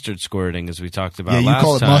the mustard squirting, as we talked about last time. Yeah, you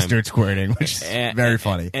call it mustard squirting, which is very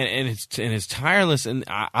funny. And it's tireless, and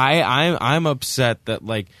I'm upset that,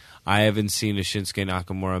 like, I haven't seen a Shinsuke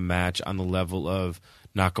Nakamura match on the level of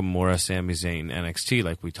Nakamura, Sami Zayn, NXT,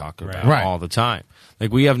 like we talk about Right. all the time.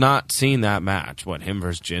 Like, we have not seen that match. What, him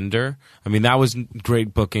versus Jinder? I mean, that was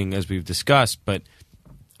great booking, as we've discussed, but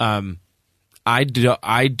I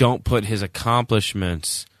don't put his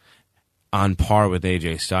accomplishments on par with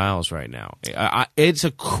AJ Styles right now. It's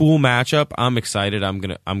a cool matchup. I'm excited. I'm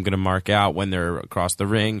gonna mark out when they're across the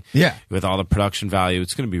ring. Yeah. With all the production value,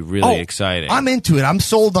 it's gonna be really exciting. I'm into it. I'm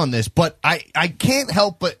sold on this, but I can't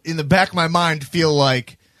help but in the back of my mind feel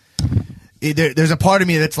like there's a part of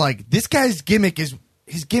me that's like, this guy's gimmick is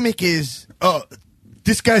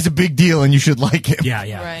this guy's a big deal and you should like him. Yeah,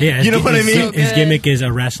 yeah. Right. Yeah, You know what I mean? His gimmick is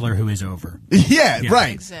a wrestler who is over. Yeah,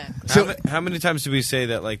 right. Exactly. So how many times do we say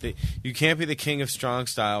that, like, you can't be the king of strong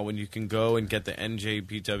style when you can go and get the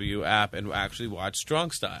NJPW app and actually watch strong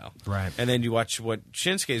style? Right. And then you watch what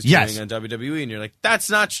Shinsuke's Yes. doing on WWE, and you're like, that's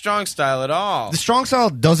not strong style at all. the strong style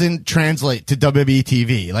doesn't translate to WWE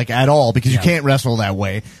TV like at all because you can't wrestle that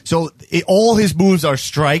way. So all his moves are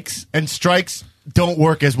strikes, and strikes don't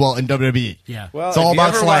work as well in WWE. Yeah. Well, It's all if you about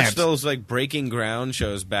ever slams. watched those like Breaking Ground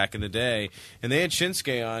shows back in the day, and they had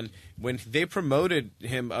Shinsuke on when they promoted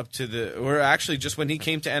him up to or actually just when he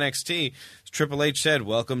came to NXT, Triple H said,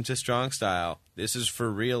 "Welcome to Strong Style. This is for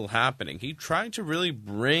real happening." He tried to really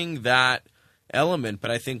bring that element, but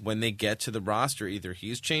I think when they get to the roster, either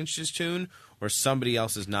he's changed his tune or somebody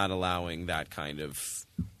else is not allowing that kind of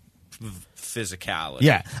physicality.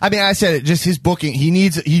 Yeah, I mean, I said it. Just his booking. He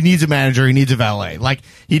needs a manager. He needs a valet. Like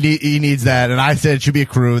he needs that. And I said it should be a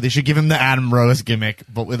crew. They should give him the Adam Rose gimmick,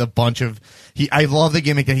 but with a bunch of. I love the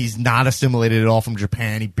gimmick that he's not assimilated at all from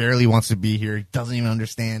Japan. He barely wants to be here. He doesn't even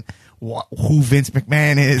understand who Vince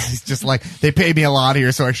McMahon is. He's just like, they pay me a lot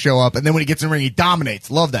here, so I show up. And then when he gets in the ring, he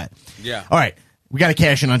dominates. Love that. Yeah. All right, we got to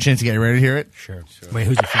cash in on Shinsuke. You ready to hear it? Sure. Wait,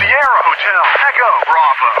 who's your fan? Sierra Hotel, Echo,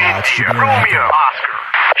 Bravo, it's India, Shabiro. Romeo, Oscar,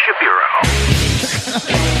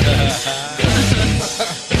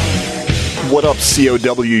 Shabiro. What up,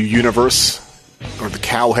 COW Universe? Or the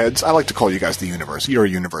Cowheads. I like to call you guys the Universe. You're a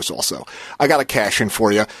Universe also. I got a cash in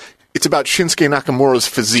for you. It's about Shinsuke Nakamura's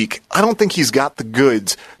physique. I don't think he's got the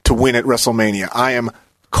goods to win at WrestleMania. I am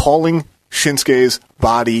calling Shinsuke's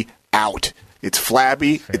body out. It's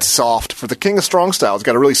flabby. It's soft. For the King of Strong Style, it's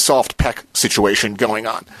got a really soft pec situation going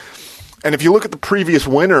on. And if you look at the previous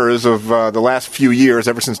winners of the last few years,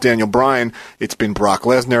 ever since Daniel Bryan, it's been Brock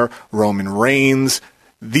Lesnar, Roman Reigns.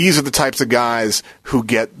 These are the types of guys who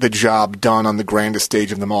get the job done on the grandest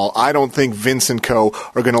stage of them all. I don't think Vince and co.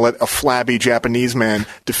 are going to let a flabby Japanese man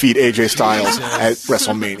defeat AJ Styles at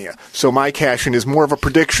WrestleMania. So my cash-in is more of a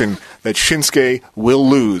prediction that Shinsuke will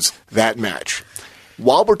lose that match.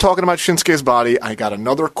 While we're talking about Shinsuke's body, I got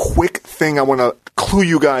another quick thing I want to clue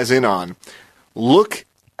you guys in on. Look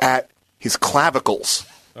at his clavicles.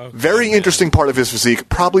 Okay, very interesting part of his physique,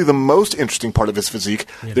 probably the most interesting part of his physique.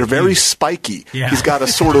 They're very spiky. Yeah. He's got a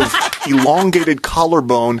sort of elongated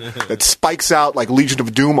collarbone that spikes out like Legion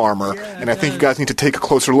of Doom armor, and I think you guys need to take a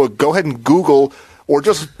closer look. Go ahead and Google, or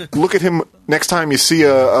just look at him next time you see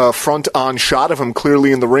a front-on shot of him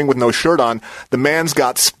clearly in the ring with no shirt on. The man's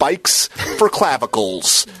got spikes for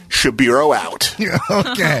clavicles. Shabiro out.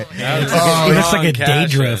 Okay. He looks like a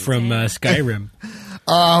Daedra from Skyrim.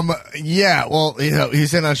 Yeah, well, he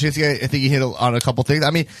said on Shinsuke, I think he hit on a couple things. I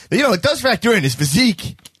mean, it does factor in. His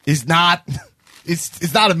physique is not,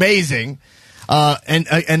 it's not amazing.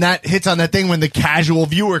 And that hits on that thing when the casual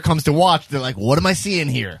viewer comes to watch, they're like, what am I seeing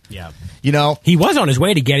here? Yeah. He was on his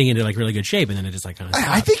way to getting into like really good shape, and then it just like kind of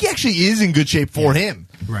I think he actually is in good shape for him.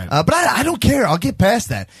 Right. But I don't care. I'll get past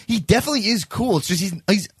that. He definitely is cool. It's just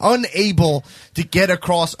he's unable to get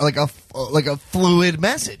across like a fluid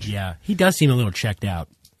message. Yeah. He does seem a little checked out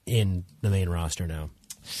in the main roster now.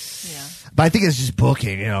 Yeah. But I think it's just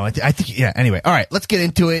booking, I think, yeah. Anyway, all right, let's get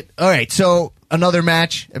into it. All right, so another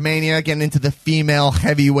match, at Mania, getting into the female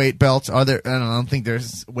heavyweight belts. I don't think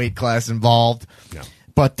there's weight class involved. No.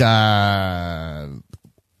 But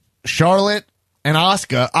Charlotte and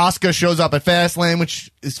Asuka. Asuka shows up at Fastlane,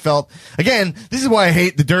 which is felt, again, this is why I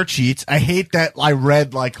hate the dirt sheets. I hate that I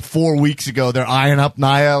read like 4 weeks ago they're eyeing up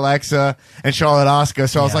Nia, Alexa, and Charlotte Asuka.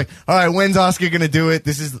 So I was like, all right, when's Asuka going to do it?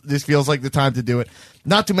 This feels like the time to do it.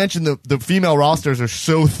 Not to mention the female rosters are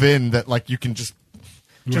so thin that like you can just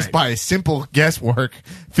by a simple guesswork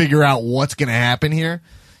figure out what's going to happen here.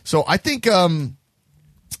 So I think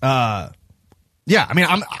yeah, I mean,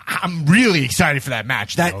 I'm really excited for that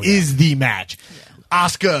match. That is the match. Yeah.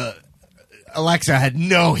 Asuka, Alexa had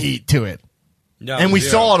no heat to it, and we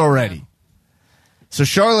saw it already. So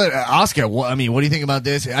Charlotte, Asuka, what do you think about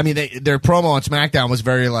this? I mean, their promo on SmackDown was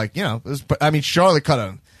very like, Charlotte cut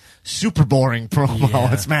a super boring promo Yeah. on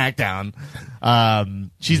SmackDown.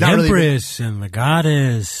 She's The not really. Empress and the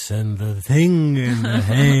Goddess and the thing in the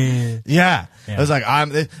hand. Yeah. Yeah. I was like,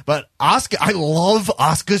 but Asuka, I love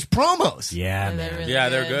Asuka's promos. Yeah, They're man. really Yeah,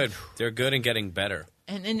 they're good. They're good and getting better.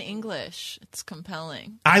 And in English, it's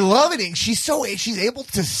compelling. I love it. She's able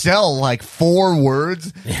to sell like 4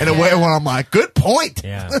 words in a way where I'm like, good point.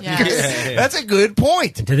 Yeah. Yes. That's a good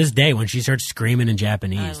point. To this day, when she starts screaming in I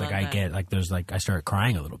Japanese, love I that. get like there's like I start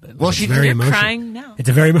crying a little bit. Well, Like, she- it's very You're emotional. crying now. It's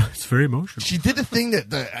very emotional. She did a thing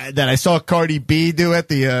that I saw Cardi B do at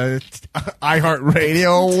the iHeartRadio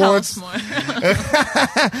Tell Awards. us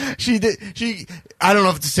more. She I don't know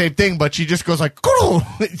if it's the same thing, but she just goes like, "Kuro."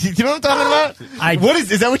 You know what I'm talking about?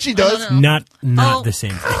 Is that what she does? don't know. Not Oh. the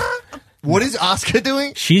same thing. What is Asuka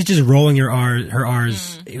doing? She's just rolling her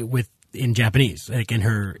R's in Japanese, like in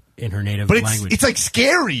her native But language. it's like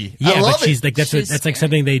scary. yeah, I love but she's it. like that's She's like scary.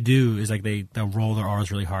 something they do is like they'll roll their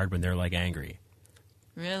R's really hard when they're like angry.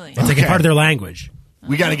 Really? It's like Okay. a part of their language.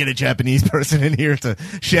 We got to get a Japanese person in here to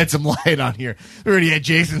shed some light on here. We already had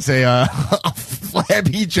Jason say, a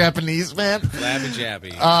flabby Japanese man. Flabby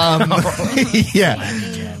jabby.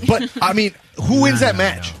 Yeah. But, I mean, who wins that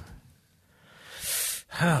match?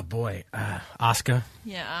 Oh boy, Asuka.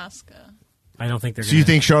 Yeah, Asuka. I don't think they're. So you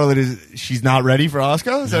think Charlotte she's not ready for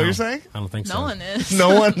Asuka? Is that what you're saying? I don't think so. No one is.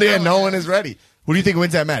 No one is ready. Who do you think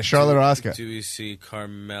wins that match, Charlotte or Asuka? Do we see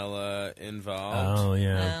Carmella involved? Oh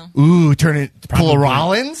yeah. No. Ooh, pull a Probably-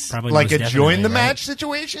 Rollins? probably Like most a join the definitely, right? match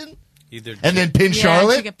situation? Either And then pin Yeah,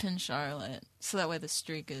 Charlotte? she could pin Charlotte. So that way the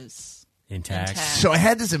streak is Intact. intact. So I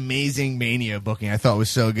had this amazing Mania booking I thought was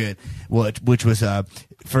so good, which was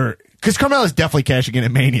because Carmella's definitely cashing in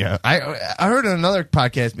at Mania. I heard on another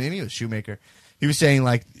podcast, maybe it was Shoemaker, he was saying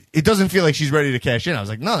like it doesn't feel like she's ready to cash in. I was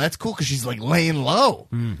like, no, that's cool because she's like laying low.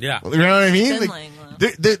 yeah. You know what I mean? She's been Like, laying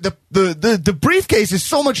low. the briefcase is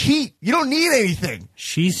so much heat. You don't need anything.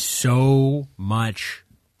 She's so much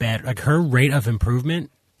better. Like her rate of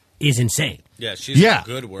improvement is insane. Yeah, she's Yeah. a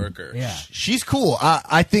good worker. Yeah. She's cool.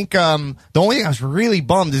 I think the only thing I was really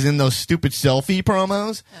bummed is in those stupid selfie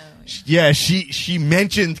promos. Oh, Yeah, she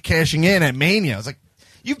mentioned cashing in at Mania. I was like,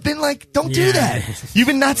 you've been like, don't do Yeah. that. You've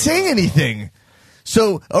been not saying anything.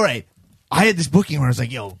 So, all right, I had this booking where I was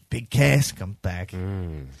like, yo, Big Cass comes back.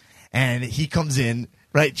 And he comes in,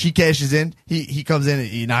 right? She cashes in. He comes in and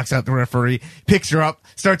he knocks out the referee, picks her up,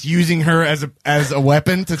 starts using her as a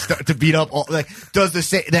weapon to beat up all, like, does the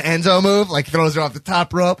Enzo move, like throws her off the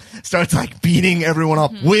top rope, starts like beating everyone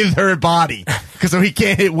up with her body. Cause so he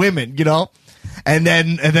can't hit women, you know? And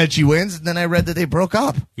then she wins, and then I read that they broke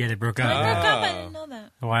up Yeah, they broke up. I yeah. broke up. I didn't know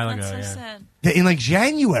that. A while That's ago, so yeah. sad. in like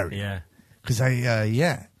January. Yeah. Cause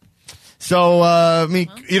yeah. So, I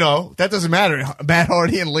mean, you know, that doesn't matter. Matt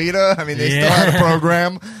Hardy and Lita, I mean, they still Yeah. had a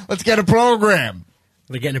program. Let's get a program.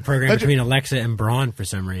 They're getting a program between Alexa and Braun for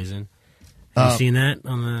some reason. Have you seen that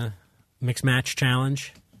on the Mixed Match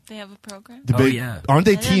Challenge? They have a program. The Oh, big, yeah. aren't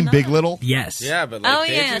they I didn't Team know Big that. Little? Yes. Yeah, but like Oh,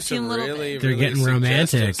 they yeah, do some Team Little really, They're really getting romantic.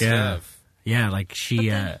 suggestive Yeah. stuff. Yeah, like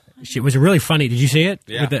she was really funny. Did you see it?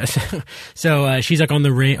 Yeah. So she's like on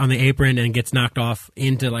the apron and gets knocked off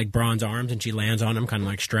into like Braun's arms, and she lands on him, kind of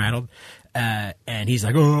like straddled. And he's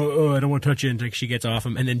like, oh, I don't want to touch you. And like she gets off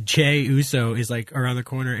him, and then Jey Uso is like around the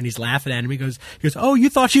corner, and he's laughing at him. He goes, oh, you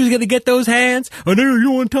thought she was going to get those hands? Oh no, you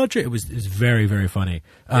don't want to touch it. It was very, very funny.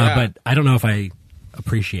 Yeah. But I don't know if I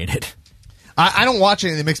appreciate it. I don't watch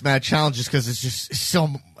any of the Mixed Match Challenges because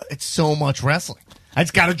it's so much wrestling. I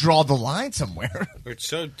just got to draw the line somewhere. It's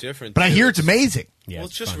so different. But I too. hear it's amazing. Yeah, Well,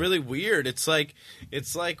 it's just fun. really weird. It's like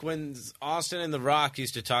when Austin and The Rock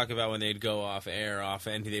used to talk about when they'd go off air,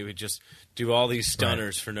 and they would just do all these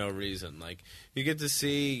stunners for no reason. Like you get to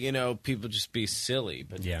see, people just be silly.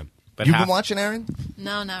 But Yeah. but You've half- been watching, Aaron?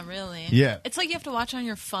 No, not really. Yeah. It's like you have to watch on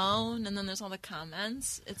your phone, and then there's all the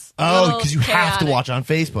comments. It's Oh, because you have to chaotic. watch on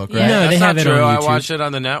Facebook, right? Yeah. No, That's they not have it true. on I YouTube. watch it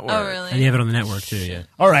on the network. Oh, really? And you have it on the network too. Yeah.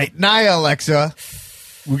 All right, Nia Alexa.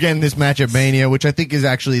 We're getting this match at Mania, which I think is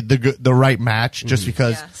actually the right match, just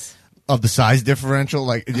because Yes. of the size differential.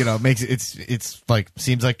 Like, makes it's like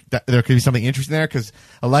seems like there could be something interesting there because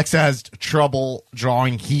Alexa has trouble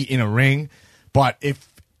drawing heat in a ring, but if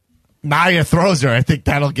Nia throws her, I think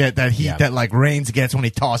that'll get that heat Yeah. that like Reigns gets when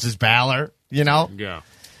he tosses Balor. Yeah.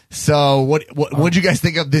 So what'd you guys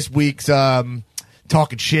think of this week's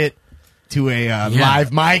talking shit to a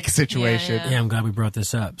live mic situation? Yeah. Yeah, I'm glad we brought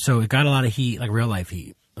this up. So it got a lot of heat, like real life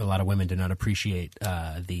heat. A lot of women did not appreciate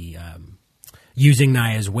the using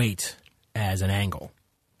Nia's weight as an angle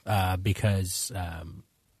because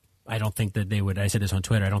I don't think that they would. I said this on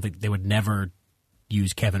Twitter. I don't think they would never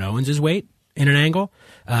use Kevin Owens' weight in an angle,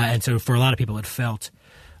 and so for a lot of people, it felt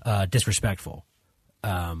disrespectful.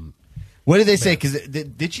 What did they say? Because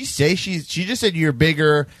did she say she just said you're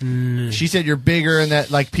bigger? She said you're bigger, and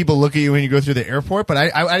that like people look at you when you go through the airport. But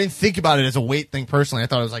I didn't think about it as a weight thing personally. I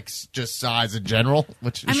thought it was like just size in general.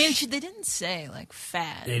 Which I mean, they didn't say like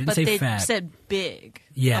fat, They didn't but say they fat. said big.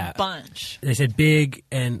 Yeah. A bunch. They said big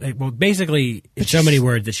and well, basically in so many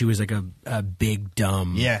words that she was like a big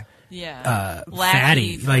dumb. yeah. Yeah.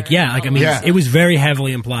 Fatty. for Like, yeah, like, I mean, Yeah. it was very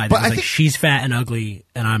heavily implied. But It was I like, think- she's fat and ugly,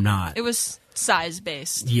 and I'm not. It was size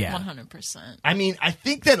based. Yeah. 100%. I mean, I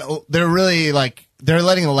think that they're really like they're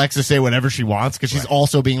letting Alexa say whatever she wants because she's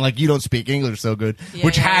also being like, you don't speak English so good, Yeah,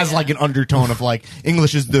 which yeah, has yeah. like an undertone of like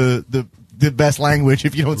English is the best language.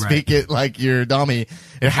 If you don't Right. speak it, like you're a dummy.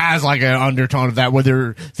 It has like an undertone of that,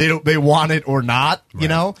 whether they want it or not. You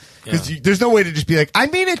know, because there's no way to just be like, I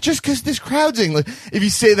mean it just because this crowd's English. If you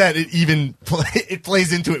say that, it even it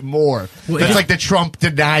plays into it more. Well, That's it- like the Trump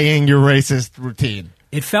denying your racist routine.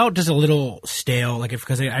 It felt just a little stale, like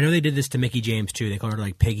because I know they did this to Mickey James too. They called her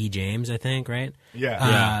like Peggy James, I think, right?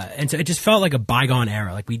 Yeah. And so it just felt like a bygone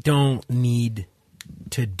era. Like we don't need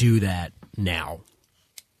to do that now.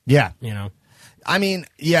 Yeah. You know? I mean,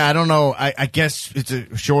 yeah, I don't know. I guess it's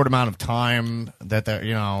a short amount of time that they're,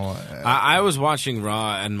 you know. I was watching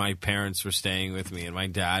Raw, and my parents were staying with me, and my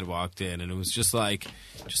dad walked in, and it was just like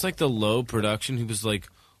the low production. He was like,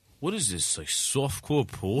 "What is this? Like softcore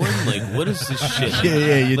porn? Like what is this shit?"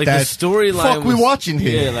 Yeah, your like dad- the storyline. Fuck, we watching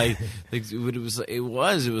here. Yeah, like it was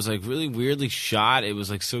like really weirdly shot. It was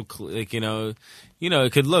like so like you know,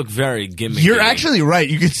 it could look very gimmicky. You're actually right.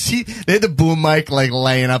 You could see they had the boom mic like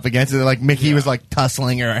laying up against it. Like Mickey was like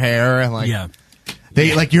tussling her hair and like Yeah.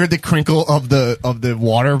 they like you heard the crinkle of the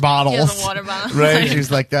water bottles. Yeah, the water bottle. Right? She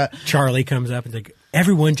was like that. Charlie comes up and like,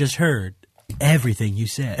 everyone just heard everything you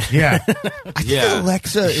said. Yeah. I think Yeah.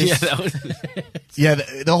 Alexa is Yeah, that was. Yeah,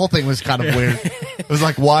 the whole thing was kind of weird. It was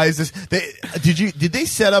like, why is this? Did they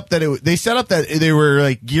set up that they set up that they were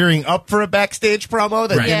like gearing up for a backstage promo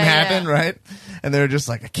that Right. didn't Yeah, happen, yeah. right? And they were just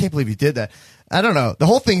like, I can't believe you did that. I don't know. The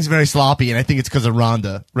whole thing's very sloppy, and I think it's because of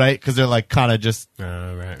Rhonda, right? Because they're like kind of just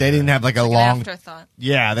Right. they didn't have like a Like long. an afterthought.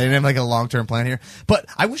 Yeah, they didn't have like a long term plan here. But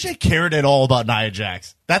I wish I cared at all about Nia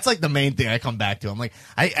Jax. That's like the main thing I come back to. I'm like,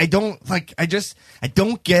 I don't like, I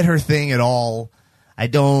don't get her thing at all. I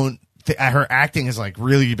don't. Her acting is like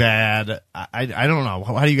really bad. I don't know.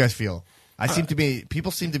 How do you guys feel? People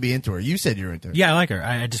seem to be into her. You said you're into her. Yeah, I like her.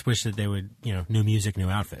 I just wish that they would, new music, new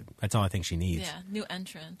outfit. That's all I think she needs. Yeah, new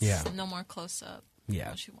entrance. Yeah. No more close up. Yeah.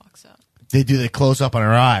 When she walks out. They do the close up on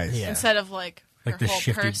her eyes. Yeah. Instead of like her Like the whole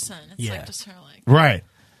shifty- person. It's yeah. like just her like Right.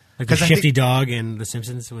 Like the 'Cause I shifty think- dog in The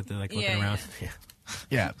Simpsons with the like looking Yeah, around. yeah.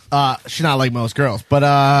 Yeah. Yeah. She's not like most girls. But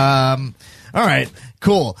all right.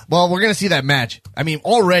 Cool. Well, we're gonna see that match. I mean,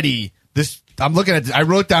 already I'm looking at I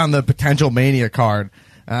wrote down the potential Mania card.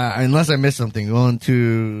 Unless I missed something. 1,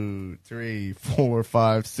 2, 3, 4,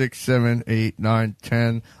 5, 6, 7, 8, 9,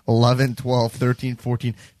 10, 11, 12, 13,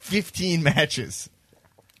 14, 15 matches.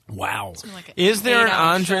 Wow. like an Is there an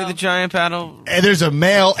 8-hour Andre show. the Giant battle? And there's a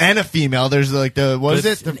male and a female. There's like what is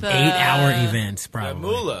it? The 8-hour events, probably.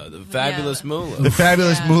 Moolah, the fabulous Moolah. The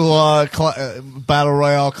Fabulous Yeah. Moolah Battle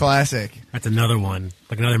Royale Classic. That's another one.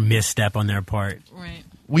 Like another misstep on their part. Right.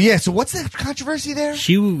 Well, yeah. So what's the controversy there?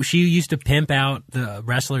 She used to pimp out the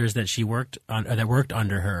wrestlers that she worked on that worked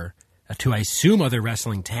under her to, I assume, other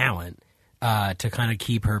wrestling talent to kind of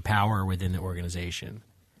keep her power within the organization.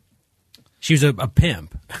 She was a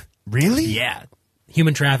pimp. Really? Yeah.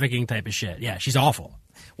 Human trafficking type of shit. Yeah, she's awful.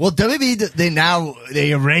 Well, WWE they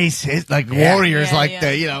erase his like Yeah. warriors Yeah, like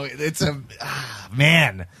yeah. it's a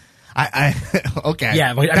man. I okay.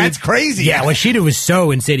 Yeah, but, that's crazy. Yeah, what she did was so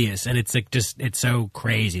insidious, and it's like it's so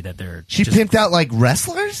crazy that they're She just, pimped out like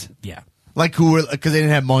wrestlers, Yeah, like who were because they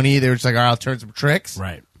didn't have money. They were just like, all right, I'll turn some tricks.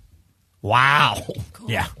 right. Wow,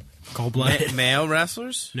 Yeah, cold blooded. Male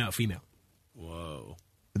wrestlers? No, female. Whoa.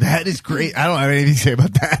 that is great. I don't have anything to say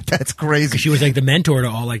about that. That's crazy. She was like the mentor to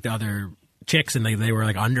all like the other chicks, and they were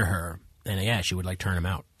like under her, and yeah, she would like turn them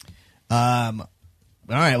out.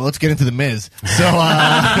 All right, well, let's get into the Miz. So, Look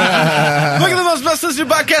at the most must listen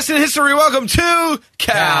podcast in history. Welcome to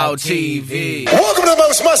Cow TV. Welcome to the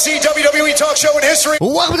most must-see WWE talk show in history.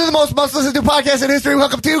 welcome to the most must-listen to podcast in history.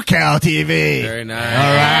 Welcome to Cal TV. Very nice.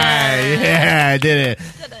 All right, yeah, I did it.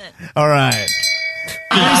 All right.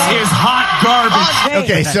 This is hot garbage.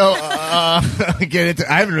 Okay, so get into.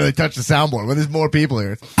 I haven't really touched the soundboard. When there's more people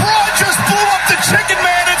here, Braun just blew up the Chicken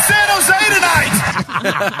Man in San Jose tonight.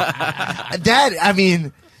 Dad. I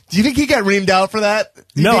mean, Do you think he got reamed out for that?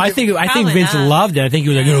 No, I think Probably Vince not. loved it. I think he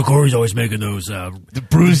was like, Corey's always making those the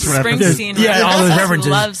Bruce references. Springsteen. Yeah, all those Vince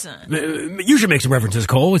references. Loves him. You should make some references,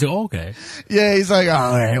 Cole. He's like, oh, okay. Yeah, he's like,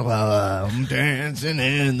 all right, well, I'm dancing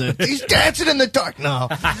in the... He's dancing in the dark. No.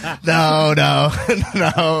 No.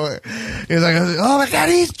 He's like, oh, my God,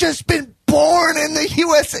 he's just been born in the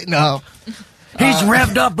USA. No. He's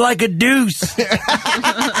revved up like a deuce.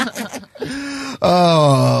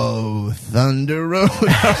 Oh, Thunder Road. All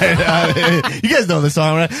right, you guys know the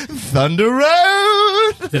song, right? Thunder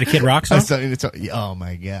Road. Is it a Kid Rock song? Oh,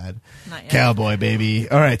 my God. Not yet. Cowboy, baby.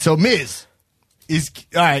 All right, so Miz is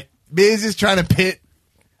trying to pit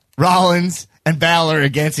Rollins and Balor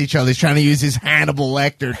against each other. He's trying to use his Hannibal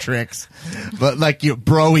Lecter tricks, but like you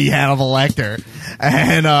bro-y Hannibal Lecter,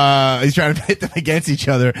 and he's trying to pit them against each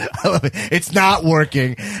other. I love it. It's not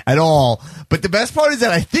working at all. But the best part is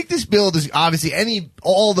that I think this build is obviously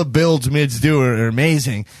all the builds Miz do are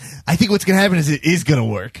amazing. I think what's going to happen is it is going to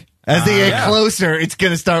work. As they get closer, it's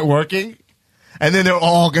going to start working, and then they're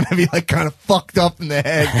all going to be like kind of fucked up in the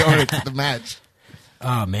head going into the match.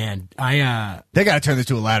 Oh man, They got to turn this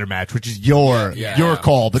to a ladder match, which is your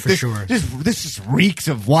call. But for sure. This just reeks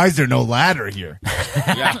of why is there no ladder here?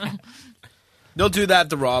 Yeah. They'll do that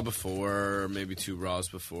the Raw before, or maybe 2 Raws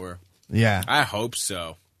before. Yeah. I hope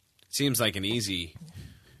so. Seems like an easy,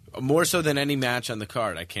 more so than any match on the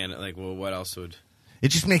card. I can't what else would? It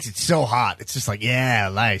just makes it so hot. It's just like, yeah,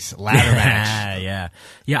 nice ladder match. yeah.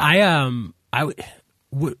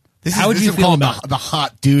 This How would is you feel called about the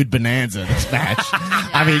hot dude bonanza? This match.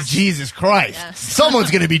 I mean, Jesus Christ! Yes.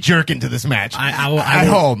 Someone's going to be jerking to this match I will at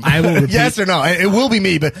home. I will repeat. Yes or no? It will be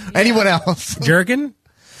me, but anyone else? Jerkin?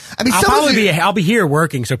 I mean, I'll be here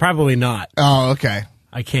working, so probably not. Oh, okay.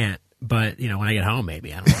 I can't. But when I get home,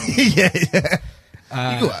 maybe I don't know.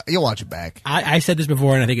 yeah. You'll watch it back. I said this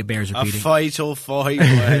before, and I think it bears A repeating. fatal fight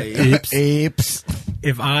way. Apes.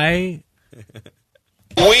 If I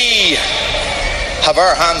We have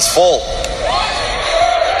our hands full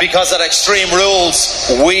because at Extreme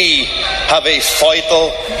Rules we have a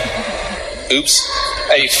fatal.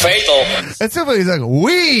 That's somebody who's like,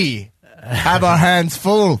 we have our hands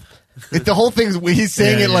full. The whole thing's he's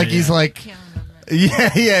saying it like he's like, Can't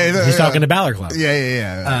remember. yeah. he's talking to Balor Club.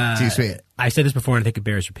 Yeah. Too sweet. I said this before, and I think it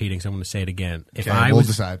bears repeating, so I'm going to say it again. If Okay, I we'll was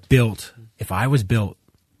decide. if I was built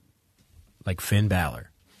like Finn Balor,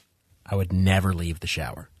 I would never leave the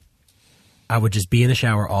shower. I would just be in the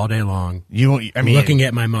shower all day long, looking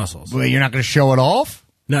at my muscles. Well, you're not going to show it off?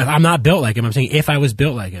 No, I'm not built like him. I'm saying if I was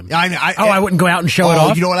built like him. I wouldn't go out and show it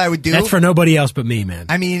off. You know what I would do? That's for nobody else but me, man.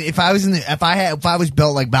 I mean, if I was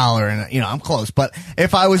built like Balor, and I'm close, but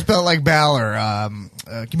if I was built like Balor,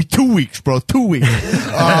 give me 2 weeks, bro, 2 weeks.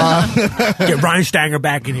 Get Ryan Stanger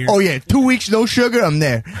back in here. Oh yeah, 2 weeks, no sugar, I'm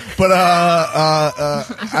there. But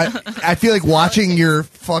I feel like watching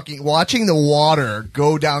the water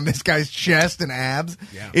go down this guy's chest and abs.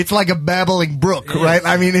 Yeah. It's like a babbling brook, right?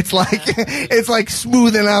 I mean, it's like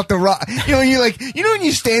smoothing out the rock. When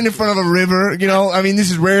you stand in front of a river, I mean,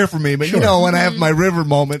 this is rare for me, but when I have my river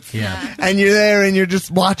moments, and you're there and you're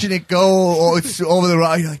just watching it go, it's over the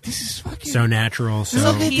rock. You're like, this is fucking so natural,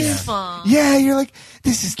 So peaceful. yeah, you're like,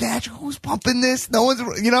 this is natural. Who's pumping this? No one's,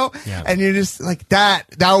 Yeah. and you're just like that.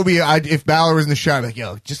 That would be if Balor was in the show. I'd be like,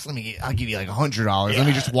 yo, just I'll give you like $100. Let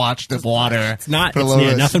me just watch the water. It's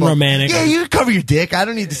nothing romantic. Yeah, you can cover your dick. I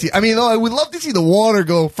don't need to see. I mean, I would love to see the water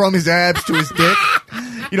go from his abs to his dick.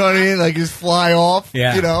 You know what I mean? Like just fly off.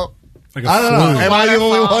 Yeah. Like a I don't know. fluke. Am I the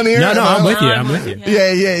only one here? No, I'm with you. No, I'm with you.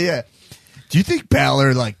 Yeah. Do you think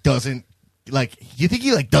Balor doesn't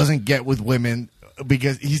get with women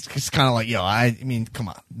because he's just kind of like, yo, I mean, come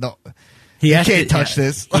on, no, you can't touch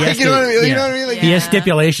this. He has You know what I mean? to- You know what I mean? Like, He has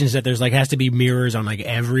stipulations that there's has to be mirrors on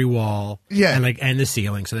every wall, Yeah. and the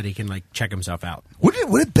ceiling so that he can check himself out. would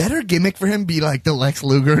a better gimmick for him be like the Lex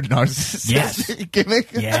Luger narcissist Yes. gimmick?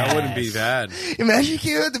 Yeah. That wouldn't be bad. Imagine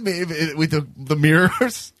you with the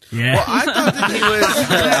mirrors. Yeah, Well, I thought that he was.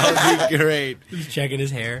 That would be great. he's checking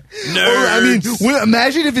his hair. Oh, I mean,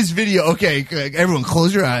 imagine if his video. Okay, everyone,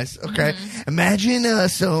 close your eyes. Okay, imagine.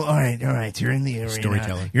 So, all right. So you're in the arena.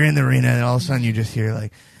 Storytelling. You're in the arena, and all of a sudden you just hear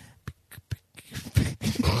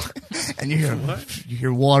and you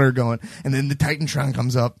hear water going, and then the Titantron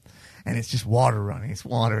comes up, and it's just water running. It's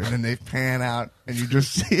water, and then they pan out, and you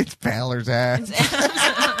just see it's Balor's ass.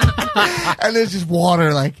 And there's just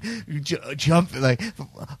water jumping,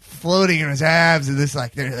 floating in his abs, and this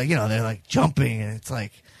they're jumping, and it's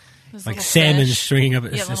Those like little salmon fish. swimming up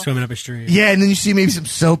little- a stream. Yeah, and then you see maybe some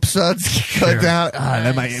soap suds go Sure. down.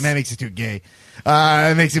 That makes it too gay.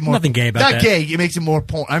 It makes it more Nothing gay about not that. gay. It makes it more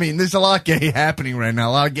porn. I mean, there's a lot gay happening right now.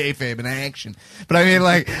 A lot of gay fame in action. But I mean,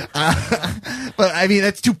 like, but I mean,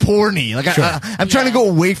 that's too porny. Like, I'm trying to go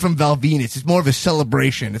away from Val Venus. It's more of a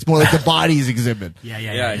celebration. It's more like the bodies exhibit.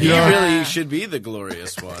 Yeah, he really should be the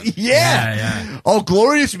glorious one. Yeah. Oh,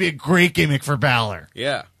 Glorious would be a great gimmick for Balor.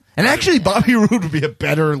 Yeah. And actually, Bobby Roode would be a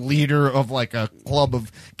better leader of like a club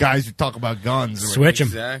of guys who talk about guns. Switch 'em.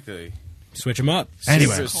 Exactly. Switch them up.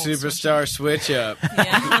 Anyway. Superstar switch up.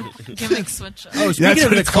 Yeah. Gimmick switch up. Oh, That's speaking of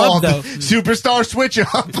what the it's club, called. though, Superstar switch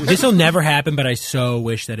up. this will never happen, but I so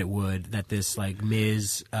wish that it would. That this like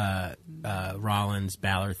Miz, Rollins,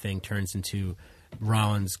 Balor thing turns into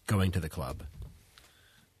Rollins going to the club.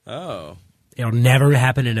 Oh. It'll never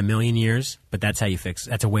happen in a million years, but that's how you fix.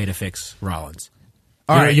 That's a way to fix Rollins.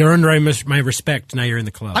 All right. You're earning my respect. Now you're in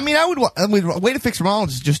the club. I mean, way to fix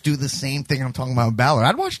Rollins is just do the same thing I'm talking about with Balor.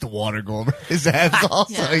 I'd watch the water go over his ass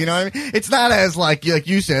also. Yeah. You know what I mean? It's not as like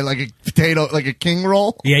you said, like a potato, like a king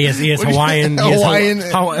roll. yeah, he has What do you- Hawaiian. Hawaiian.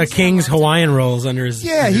 A king's Hawaiian rolls under his.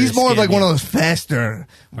 Yeah, under he's his more of skin, like one yeah. of those faster,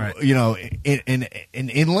 Right. you know, in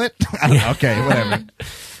inlet. I don't know, okay, whatever.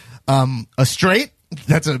 A straight.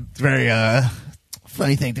 That's a very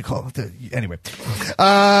funny thing to call it. Anyway, all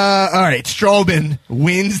right. Strowman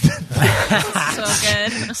wins.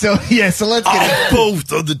 So good. So let's get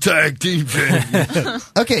Both of the tag team champions.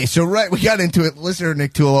 okay. So we got into it. Listener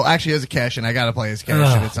Nick Tulo actually has a cash in. I got to play his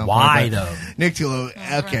cash in at some why, point. but though? Nick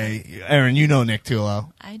Tulo. Okay, Aaron, you know Nick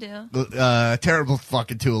Tulo. I do. Terrible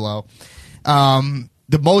fucking Tulo.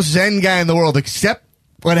 The most zen guy in the world, except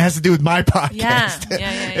when it has to do with my podcast. Yeah.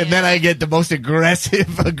 And then I get the most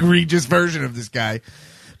aggressive, egregious version of this guy.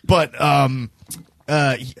 But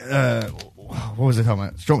what was I talking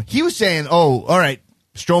about? Strowman. He was saying, "Oh, all right,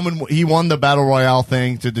 Strowman. He won the Battle Royale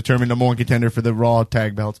thing to determine number one contender for the Raw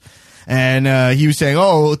tag belts." And he was saying,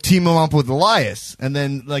 "Oh, team him up with Elias." And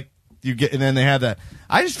then and then they had that.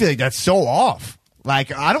 I just feel like that's so off.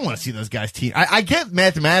 Like, I don't want to see those guys team. I get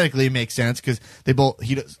mathematically it makes sense because they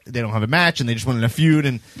don't have a match and they just went in a feud,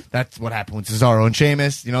 and that's what happened with Cesaro and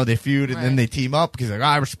Sheamus. You know, they feud and then they team up because like,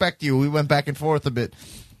 I respect you. We went back and forth a bit.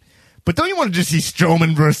 But don't you want to just see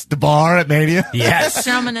Strowman versus the Bar at Mania? Yes.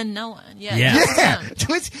 Strowman and no one. Yeah. Yeah.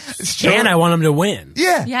 And I want him to win.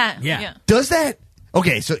 Yeah. Yeah. Does that?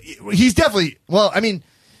 Okay, so he's definitely. Well, I mean,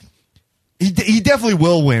 he definitely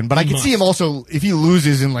will win, but I can see him also if he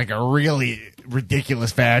loses in like a really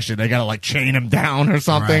ridiculous fashion. They gotta like chain him down or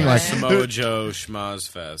something. Right. Like Samoa Joe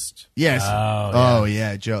Schmozfest. Yes. Oh,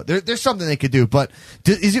 yeah, Joe. There's something they could do, but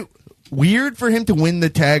is it weird for him to win the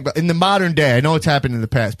tag in the modern day? I know it's happened in the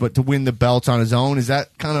past, but to win the belts on his own, is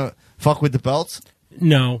that kind of fuck with the belts?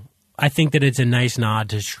 No, I think that it's a nice nod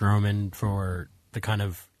to Strowman for the kind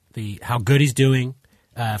of how good he's doing,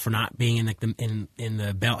 for not being in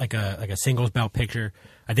the belt like a singles belt picture.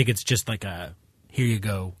 I think it's just like a here you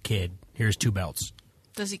go, kid. Here's 2 belts.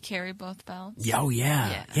 Does he carry both belts? Yeah, oh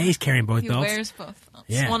yeah, he's carrying both He belts. wears both belts.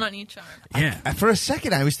 Yeah. One on each arm. Yeah, For a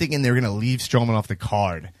second, I was thinking they were going to leave Strowman off the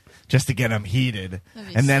card just to get him heated, That'd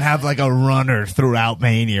be and then sad. have like a runner throughout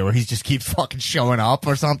Mania where he just keeps fucking showing up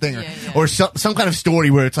or something, or some kind of story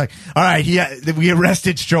where it's like, all right, we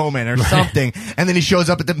arrested Strowman or something, and then he shows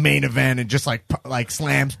up at the main event and just like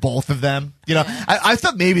slams both of them. You know, I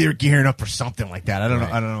thought maybe they were gearing up for something like that. I don't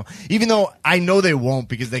know. Even though I know they won't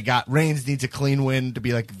because Reigns needs a clean win to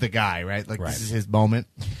be like the guy, right? Like this is his moment.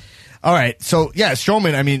 All right, so yeah,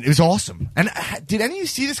 Strowman. I mean, it was awesome. And did any of you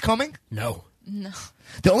see this coming? no.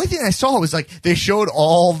 The only thing I saw was like they showed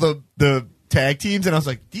all the tag teams, and I was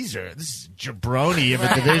like, this is jabroni of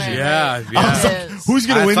a division. Yeah, I was like, who's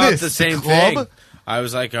gonna win I this? thought the same club? thing. I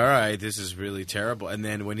was like, all right, this is really terrible. And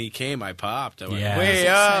then when he came, I popped. I went, Yeah. wait,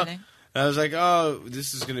 That's exciting. I was like, oh,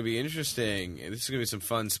 this is going to be interesting. This is going to be some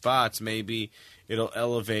fun spots. Maybe it'll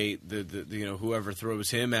elevate the whoever throws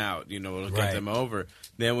him out. It'll get Right. them over.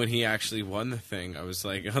 Then when he actually won the thing, I was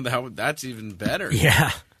like, oh, that's even better.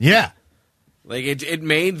 Yeah, Yeah. Like it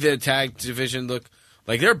made the tag division look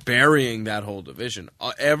like they're burying that whole division.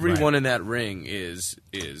 Everyone in that ring is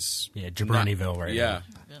Jabroniville right yeah.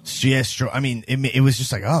 Yes, I mean, it was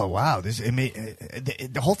just like, oh wow,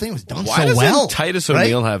 the whole thing was done Why so doesn't well. Titus right?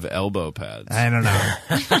 O'Neil have elbow pads? I don't know.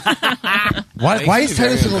 why does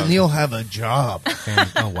Titus O'Neil have a job?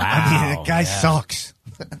 Oh wow, I mean, the guy sucks.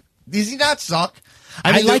 Does he not suck?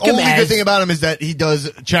 I mean, like the him only good as- thing about him is that he does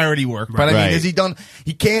charity work. But I mean, Right. has he done?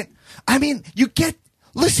 He can't. I mean, you get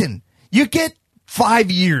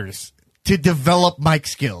 5 years to develop mic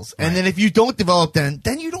skills. And then if you don't develop then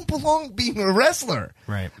you don't belong being a wrestler.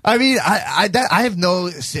 Right. I mean, I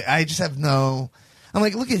just have no, I'm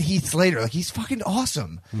like, look at Heath Slater. Like, he's fucking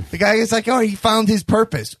awesome. The guy is like, he found his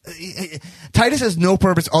purpose. Titus has no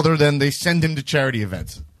purpose other than they send him to charity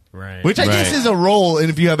events. Right. Which I guess is a role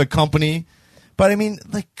if you have a company. But I mean,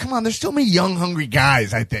 like, come on, there's so many young, hungry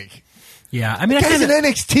guys, I think. Yeah, I mean, Guys in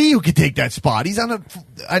NXT who could take that spot. He's on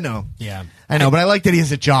I know. Yeah. I know, but I like that he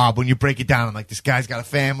has a job. When you break it down, I'm like, this guy's got a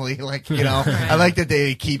family. Like, you know, I like that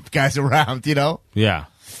they keep guys around, you know? Yeah.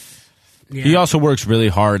 He also works really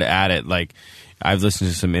hard at it. Like, I've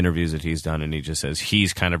listened to some interviews that he's done, and he just says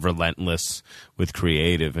he's kind of relentless with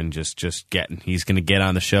creative and he's going to get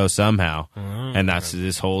on the show somehow. And that's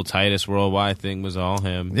this whole Titus Worldwide thing was all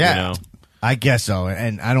him. Yeah. You know? I guess so,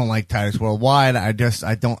 and I don't like Titus Worldwide. I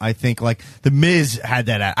think like the Miz had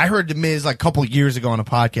that. I heard the Miz like a couple years ago on a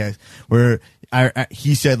podcast where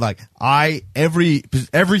he said like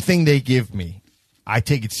everything they give me, I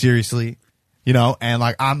take it seriously, you know, and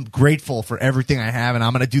like I'm grateful for everything I have, and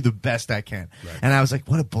I'm gonna do the best I can. Right. And I was like,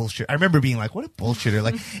 what a bullshit. I remember being like, what a bullshitter.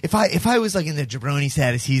 Like if I was like in the jabroni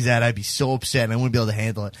status he's at, I'd be so upset and I wouldn't be able to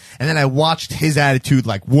handle it. And then I watched his attitude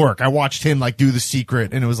like work. I watched him like do The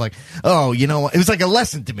Secret, and it was like, oh, you know, it was like a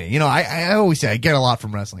lesson to me. You know, I always say I get a lot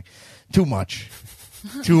from wrestling. Too much.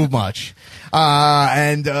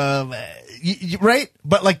 Right?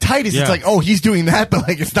 But like Titus, it's like, oh, he's doing that, but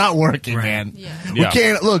like it's not working, man. Yeah. We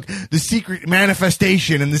can't look, The Secret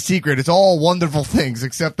manifestation and The Secret, it's all wonderful things,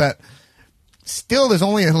 except that still there's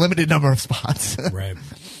only a limited number of spots. Right.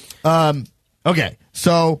 Okay,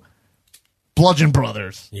 so Bludgeon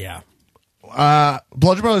Brothers. Yeah.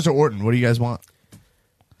 Bludgeon Brothers or Orton? What do you guys want?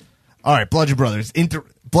 All right, Bludgeon Brothers.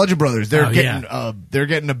 Bludgeon Brothers, they're getting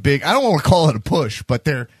a big, I don't want to call it a push, but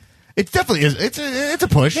it definitely is. It's a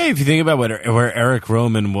push. Hey, if you think about where Eric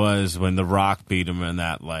Roman was when The Rock beat him in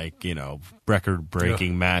that, like, you know,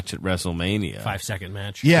 record-breaking match at WrestleMania. 5-second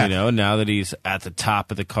match. Yeah. You know, now that he's at the top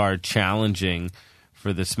of the card challenging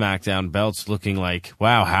for the SmackDown belts, looking like,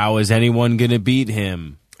 wow, how is anyone going to beat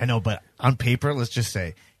him? I know, but on paper, let's just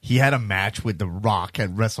say, he had a match with The Rock at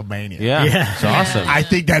WrestleMania. Yeah. It's awesome. I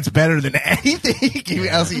think that's better than anything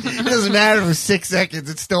else. It doesn't matter for 6 seconds.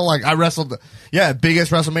 It's still like, I wrestled,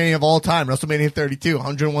 biggest WrestleMania of all time, WrestleMania 32,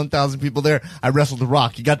 101,000 people there. I wrestled The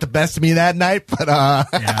Rock. He got the best of me that night, but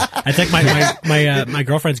I think my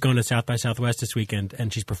girlfriend's going to South by Southwest this weekend,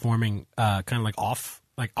 and she's performing kind of like off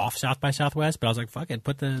South by Southwest. But I was like, fuck it,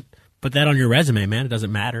 put that on your resume, man. It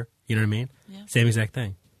doesn't matter. You know what I mean? Yeah. Same exact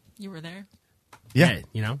thing. You were there. yeah.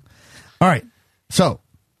 You know? All right. So,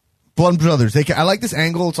 Bludgeon Brothers. I like this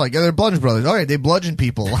angle. It's like, they're Bludgeon Brothers. All right, they bludgeon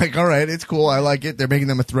people. Like, all right, it's cool. I like it. They're making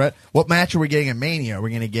them a threat. What match are we getting at Mania? Are we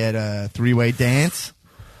going to get a three-way dance?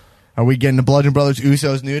 Are we getting the Bludgeon Brothers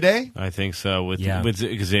Usos New Day? I think so, with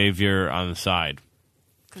Xavier on the side.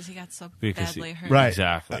 Because he got so badly hurt. Right.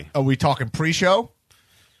 Exactly. Are we talking pre-show?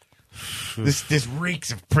 This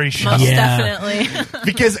reeks of pre-show. Most definitely.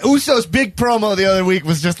 Because Usos' big promo the other week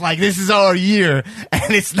was just like, this is our year.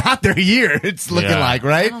 And it's not their year, it's looking like, I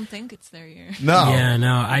right? don't think it's their year. No. Yeah,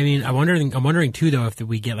 no. I mean, I'm wondering too, though, if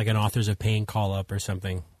we get like an Authors of Pain call-up or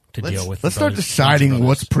something to deal with. Let's start deciding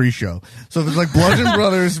what's pre-show. So if it's like Bludgeon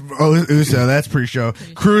Brothers, Uso, that's pre-show.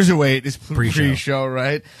 Cruiserweight is pre-show,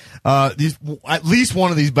 right? At least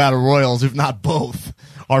one of these battle royals, if not both,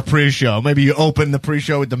 are pre-show. Maybe you open the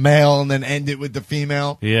pre-show with the male and then end it with the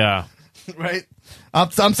female. Yeah. Right?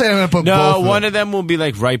 I'm saying I'm going to put both. No, one of them will be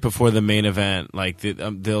like right before the main event. Like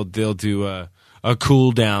they'll do a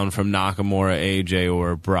cool down from Nakamura, AJ,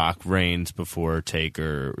 or Brock Reigns before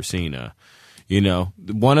Taker or Cena. You know,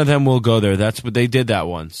 one of them will go there. That's what they did that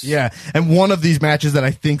once. Yeah, and one of these matches that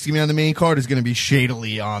I think's gonna be on the main card is gonna be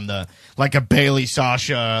shadily on the, like a Bayley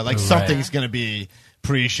Sasha, like something's gonna be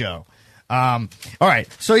pre-show. All right,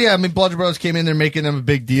 so yeah, I mean, Bludgeon Brothers came in, they're making them a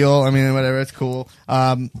big deal. I mean, whatever, it's cool.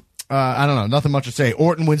 I don't know, nothing much to say.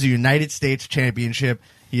 Orton wins the United States Championship.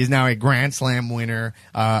 He is now a Grand Slam winner.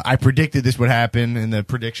 I predicted this would happen in the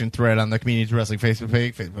prediction thread on the Comedians Wrestling Facebook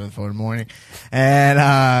page, Facebook for the morning.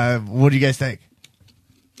 And what do you guys think?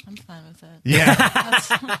 I'm fine with it.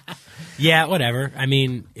 Yeah. Yeah, whatever. I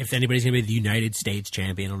mean, if anybody's going to be the United States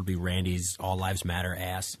champion, it'll be Randy's All Lives Matter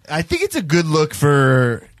ass. I think it's a good look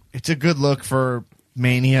for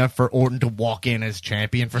Mania for Orton to walk in as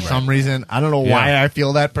champion for some reason. I don't know why I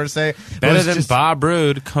feel that per se. Better than Bob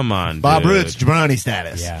Roode. Come on, Bob dude. Roode's jabroni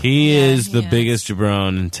status. Yeah. He is the he biggest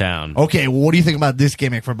jabron in town. Okay, well, what do you think about this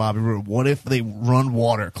gimmick for Bobby Roode? What if they run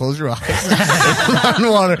water? Close your eyes. Run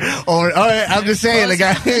water. Or, all right, I'm just saying, the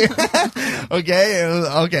guy.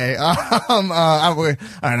 okay. All right,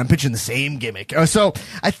 I'm pitching the same gimmick. So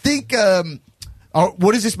I think,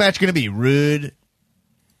 what is this match going to be? Roode,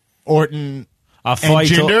 Orton, A and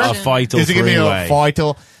vital Jinder? Is it going to be a three-way.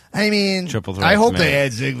 vital? I mean, Triple threat I hope match. they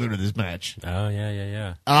add Ziggler to this match. Oh,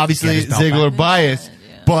 yeah. Obviously, Get his belt Ziggler back. biased,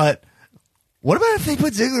 Yeah. but what about if they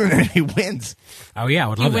put Ziggler in and he wins? Oh, yeah, I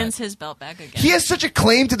would He love wins that. his belt back again. He has such a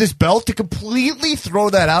claim to this belt to completely throw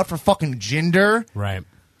that out for fucking Jinder, Right.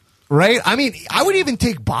 right? I mean, I would even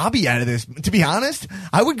take Bobby out of this. To be honest,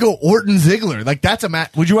 I would go Orton Ziggler. Like that's a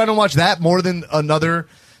match. Would you want to watch that more than another?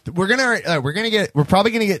 We're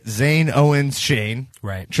probably gonna get Zayn, Owens, Shane,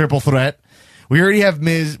 Right. Triple threat. We already have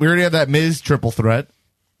Miz. We already have that Miz triple threat.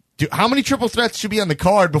 How many triple threats should be on the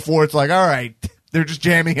card before it's like, all right, they're just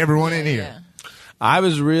jamming everyone in here? Yeah. I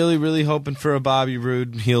was really, really hoping for a Bobby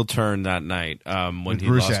Roode heel turn that night when he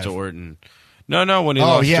Rusev. lost to Orton. No, when he Oh,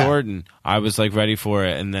 lost yeah. to Orton, I was like ready for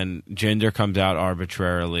it, and then Jinder comes out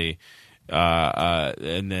arbitrarily,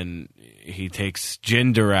 and then he takes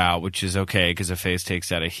Jinder out, which is okay because a face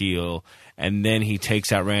takes out a heel, and then he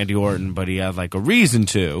takes out Randy Orton, but he had like a reason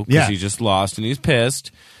to because Yeah. he just lost and he's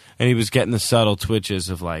pissed. And he was getting the subtle twitches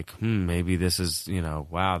of like, maybe this is,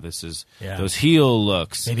 wow, this is Yeah. those heel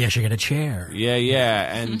looks. Maybe I should get a chair. Yeah,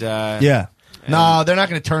 and Yeah. No, they're not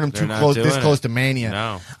going to turn him they're too not close. doing This close it. to Mania.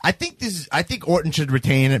 No. I think Orton should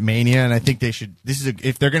retain at Mania, and I think they should.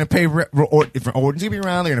 If they're going to pay if Orton's going to be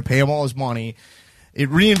around, they're going to pay him all his money. It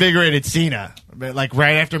reinvigorated Cena, but like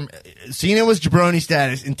right after Cena was jabroni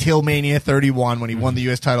status until Mania 31 when he won the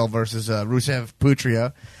U.S. title versus Rusev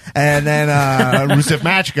Putria, and then Rusev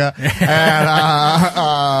Machka,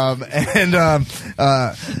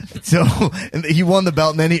 and he won the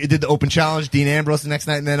belt, and then he did the open challenge, Dean Ambrose the next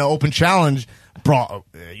night, and then an open challenge brought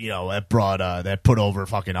that put over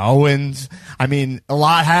fucking Owens. I mean, a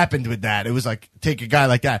lot happened with that. It was like take a guy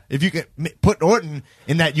like that. If you could put Orton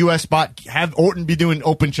in that U.S. spot, have Orton be doing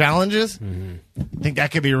open challenges, I think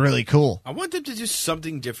that could be really cool. I want them to do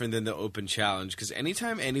something different than the open challenge because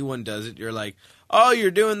anytime anyone does it, you're like, oh, you're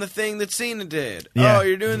doing the thing that Cena did. Yeah. Oh,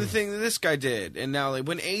 you're doing the thing that this guy did. And now like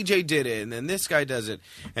when AJ did it and then this guy does it.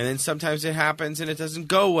 And then sometimes it happens and it doesn't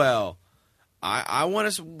go well. I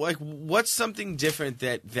want to like what's something different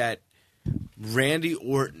that Randy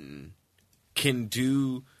Orton can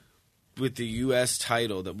do with the U.S.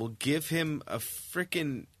 title that will give him a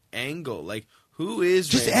freaking angle? Like, who is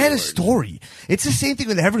Just Randy add a Orton? story. It's the same thing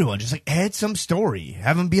with everyone. Just like add some story.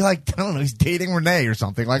 Have him be like, I don't know, he's dating Renee or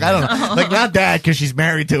something. Like, I don't know. Like, not that because she's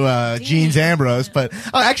married to Jeans Ambrose, but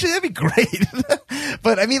actually, that'd be great.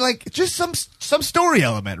 But I mean, like, just some story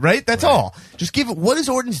element, right? That's all. Just give it. What is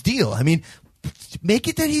Orton's deal? I mean, make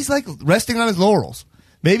it that he's like resting on his laurels.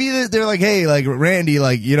 Maybe they're like, hey, like Randy,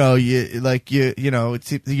 like it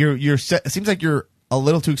seems like you're a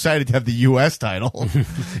little too excited to have the U.S. title.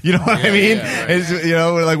 You know what I mean? Yeah, right.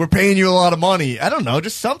 It's, we're paying you a lot of money. I don't know,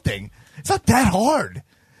 just something. It's not that hard.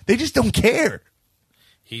 They just don't care.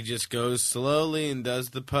 He just goes slowly and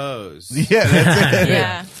does the pose. Yeah, that's it.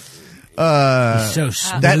 Yeah. He's so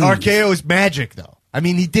smooth. That RKO is magic, though. I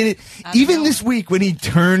mean, he did it even this week when he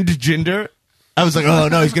turned Jinder. I was like, oh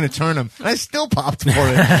no, he's gonna turn him. And I still popped for it.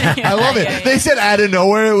 I love it. yeah. They said out of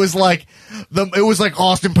nowhere, it was like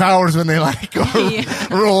Austin Powers when they like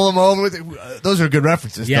roll him over. Those are good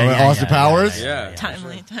references, though. Austin Powers. Yeah.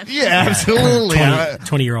 Timely. Yeah, absolutely.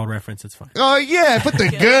 20-year-old reference, it's fine. Oh yeah, I put the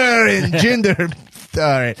gur in Jinder. All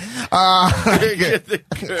right,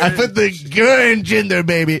 I put the gur in Jinder,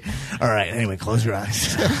 baby. All right. Anyway, close your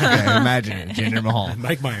eyes. Okay, imagine it, Jinder Mahal.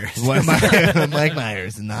 Mike Myers. Mike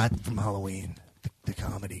Myers, not from Halloween, the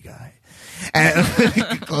comedy guy.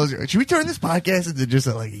 And close your. Should we turn this podcast into just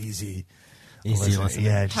a easy listen.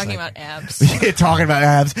 Yeah, just Talking like- about abs. Yeah, talking about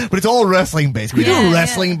abs, but it's all wrestling based. Can we do Yeah, a yeah.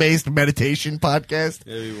 wrestling based meditation podcast?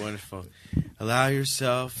 It'd be wonderful. Allow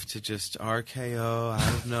yourself to just RKO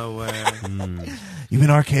out of nowhere. You've been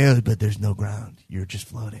RKO'd, but there's no ground. You're just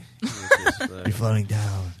floating. You're floating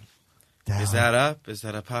down. Is that up? Is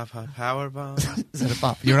that a power bomb? Is that a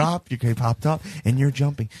pop? You're up. You're getting popped up, and you're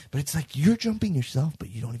jumping. But it's like you're jumping yourself, but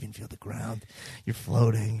you don't even feel the ground. You're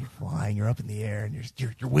floating. You're flying. You're up in the air, and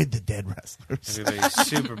you're with the dead wrestlers. Everybody,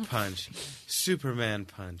 super punch, Superman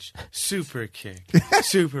punch, super kick,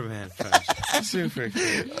 Superman punch, super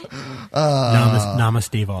kick. Nama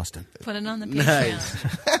Steve Austin. Put it on the Patreon.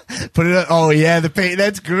 Nice. Put it. Oh yeah, the paint.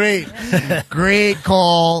 That's great. Great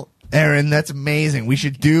call, Aaron. That's amazing. We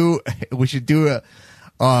should do a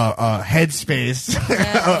headspace.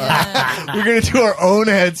 We're gonna do our own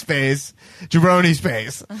headspace, Jabroni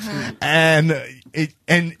space, and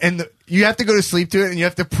you have to go to sleep to it, and you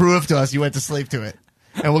have to prove to us you went to sleep to it,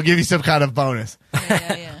 and we'll give you some kind of bonus.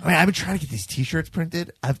 Yeah. I mean, I've been trying to get these T-shirts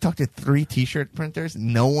printed. I've talked to 3 T-shirt printers.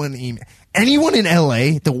 No one anyone in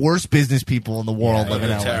LA, the worst business people in the world live in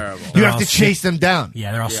LA. Terrible. You have to chase them down.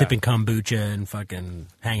 Yeah, they're all sipping kombucha and fucking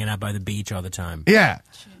hanging out by the beach all the time. Yeah.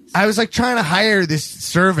 I was like trying to hire this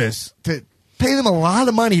service to pay them a lot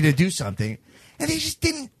of money to do something, and they just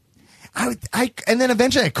didn't. And then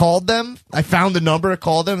eventually I called them. I found the number, I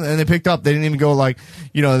called them, and they picked up. They didn't even go like,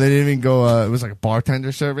 they didn't even go, it was like a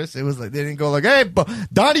bartender service. It was like, they didn't go like, hey,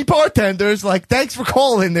 Donnie Bartenders, like, thanks for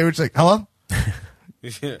calling. They were just like, hello?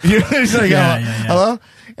 It's like, hello?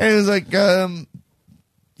 And it was like,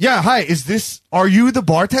 yeah, hi, are you the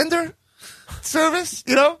bartender service?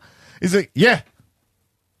 He's like, yeah.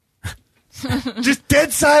 Just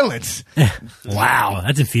dead silence. Wow,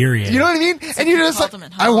 that's infuriating. You know what I mean? And you're just like,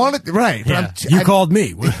 I want it right. Yeah. You called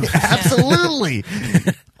me. Absolutely.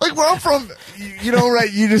 Like where I'm from,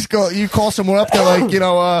 right? You just go, you call someone up. They're like,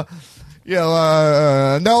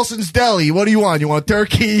 Nelson's Deli. What do you want? You want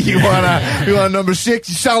turkey? You want number 6?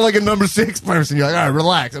 You sound like a number 6 person. You're like, all right,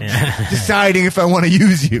 relax. I'm deciding if I want to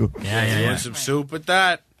use you. You want some soup with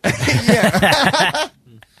that? Yeah.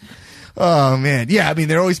 Oh man, yeah. I mean,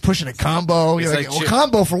 they're always pushing a combo. You're like,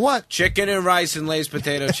 combo for what? Chicken and rice and Lay's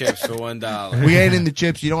potato chips for $1. We ain't in the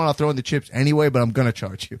chips. You don't want to throw in the chips anyway, but I'm gonna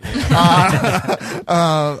charge you.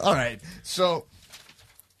 All right. So,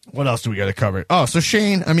 what else do we got to cover? Oh, so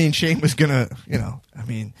Shane was gonna,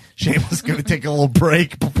 Shane was gonna take a little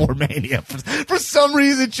break before Mania. For some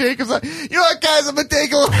reason, Shane was like, you know what, guys, I'm gonna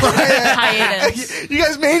take a little hiatus. You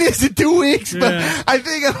guys, Mania's in 2 weeks, but I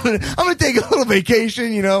think I'm gonna take a little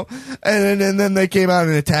vacation, And then they came out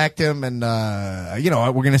and attacked him, and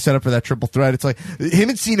we're gonna set up for that triple threat. It's like him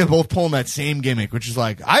and Cena both pulling that same gimmick, which is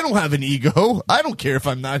like, I don't have an ego. I don't care if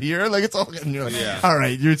I'm not here. Like it's all. And you're like, all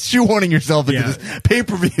right, you're shoehorning yourself into this pay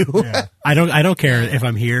per view. Yeah. I don't care if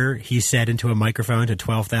I'm here. He said into a microphone to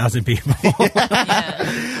 12,000 people.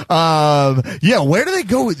 Where do they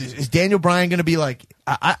go with this? Is Daniel Bryan going to be like?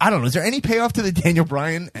 I don't know. Is there any payoff to the Daniel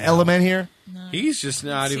Bryan element here? No. He's just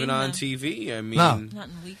not even on TV. I mean, no. Not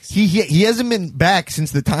in weeks. He hasn't been back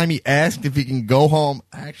since the time he asked if he can go home.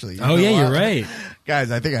 Actually, you're right, guys.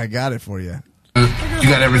 I think I got it for you. You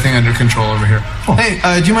got everything under control over here. Oh.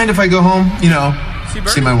 Hey, do you mind if I go home?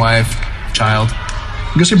 See my wife, child.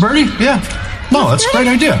 Go see Bernie? Yeah. No, that's a great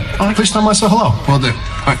idea. Please tell him I said hello. Will do.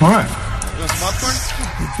 All right. You want some popcorn?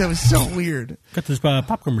 That was so weird. Got this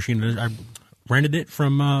popcorn machine. I rented it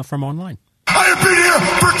from online. I've been here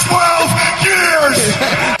for 12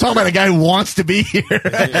 years! Talking about a guy who wants to be here.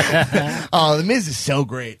 The Miz is so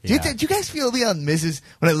great. Yeah. Do you guys feel the Miz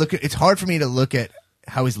when I look at it's hard for me to look at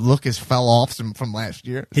how his look has fell off from last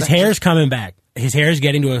year. His hair's coming back. His hair is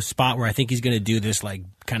getting to a spot where I think he's going to do this like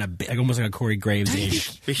kind of like almost like a Corey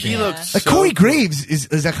Graves-ish. He looks like Corey Graves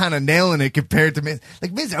is that kind of nailing it compared to Miz.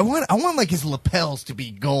 Like Miz, I want like his lapels to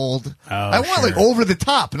be gold. I want like over the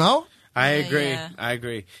top. No. I agree. Yeah. I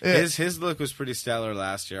agree. Yeah. His look was pretty stellar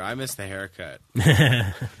last year. I missed the haircut.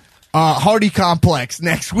 Hardy Complex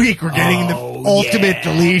next week. We're getting the ultimate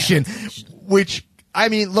deletion. Which I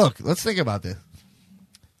mean, look, let's think about this.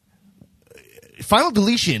 Final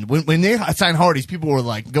deletion. When they signed Hardys, people were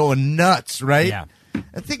like going nuts, right? Yeah.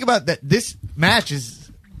 And think about that. This match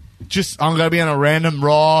is just I'm gonna be on a random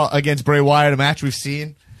Raw against Bray Wyatt, a match we've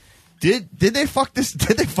seen. Did they fuck this?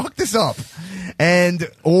 Did they fuck this up?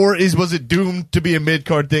 Or was it doomed to be a mid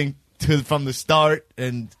card thing from the start?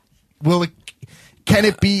 And can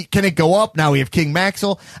it go up? Now we have King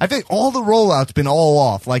Maxwell. I think all the rollout's been all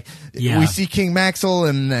off. Like we see King Maxwell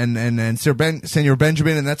and Senor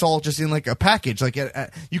Benjamin, and that's all just in like a package. Like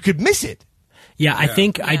you could miss it. Yeah, I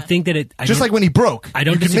think that it just like when he broke. I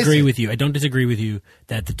don't disagree with you. I don't disagree with you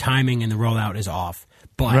that the timing and the rollout is off.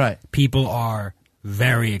 But people are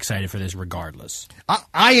very excited for this regardless.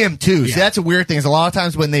 I am too. Yeah. See, that's a weird thing. Is a lot of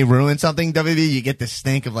times when they ruin something, WWE, you get this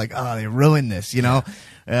stink of like, oh, they ruined this,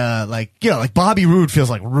 like Bobby Roode feels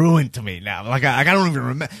like ruined to me now. Like I don't even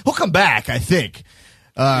remember. He'll come back, I think.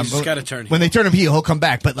 You just got to turn. When they turn him heel, he'll come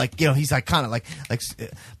back. But like he's like kind of like.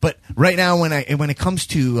 But right now, when it comes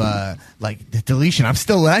to like the deletion, when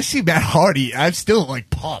I see Matt Hardy, I'm still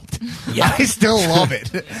like pumped. Yeah, I still love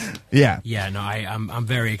it. Yeah. Yeah. No, I'm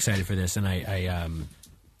very excited for this, and I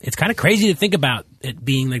it's kind of crazy to think about it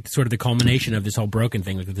being like sort of the culmination of this whole broken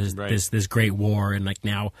thing, like this great war, and like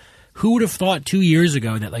now who would have thought 2 years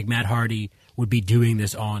ago that like Matt Hardy would be doing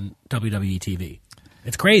this on WWE TV?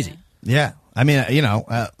 It's crazy. Yeah. I mean,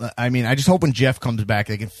 I just hope when Jeff comes back,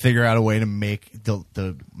 they can figure out a way to make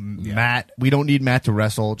the Matt. We don't need Matt to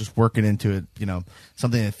wrestle. Just work it into it.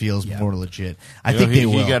 Something that feels more legit. I think they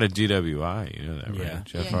will. He got a DWI. You know that, right? Yeah.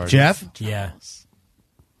 Jeff Hardy. Jeff? Yeah.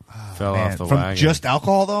 Fell off the From wagon. just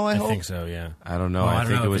alcohol, though. I hope. think so. Yeah. I don't know. Well, I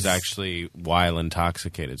think know it if was it's- actually while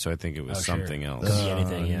intoxicated, so I think it was something else. Could be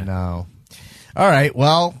anything. Yeah. No. All right.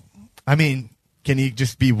 Well, I mean, can he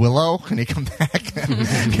just be Willow? Can he come back?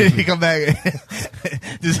 Can he come back?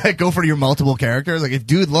 Does that go for your multiple characters? Like, if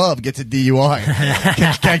Dude Love gets a DUI,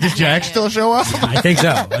 can Cactus Jack still show up? I think so.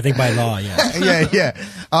 I think by law, yeah. Yeah.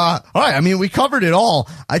 All right. I mean, we covered it all.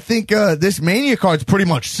 I think this Mania card's pretty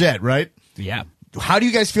much set, right? Yeah. How do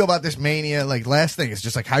you guys feel about this Mania? Like, last thing, it's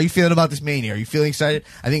just like, how you feeling about this Mania? Are you feeling excited?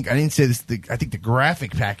 I didn't say this. I think the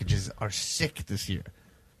graphic packages are sick this year.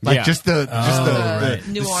 Like, Yeah. just the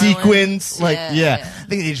New Orleans. sequins, like, Yeah. I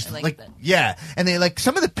think they just I like like, that. yeah, and they like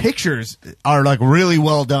some of the pictures are like really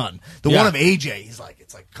well done. The Yeah. one of AJ, he's like,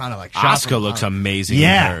 it's like kind of like shot Asuka from- looks amazing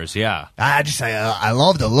Yeah. in hers. Yeah. I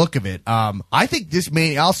love the look of it. I think this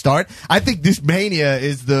Mania. I'll start. I think this Mania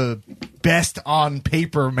is the best on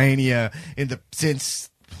paper Mania since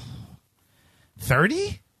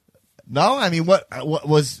 30. No, I mean,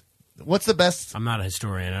 what's the best? I'm not a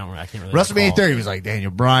historian. I can't really. WrestleMania recall. 30 was like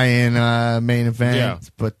Daniel Bryan main event, Yeah.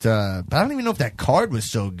 but I don't even know if that card was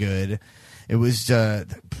so good. It was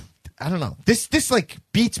I don't know. This like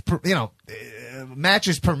beats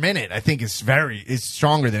matches per minute. I think is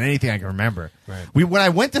stronger than anything I can remember. Right. When I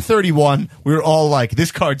went to 31, we were all like,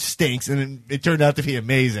 this card stinks, and it turned out to be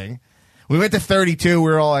amazing. We went to 32, we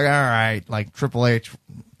were all like, all right, like Triple H.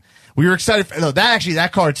 We were excited for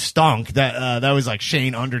that card stunk. That was like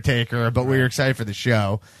Shane Undertaker, but we were excited for the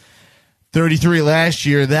show. 33 last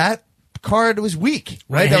year, that card was weak,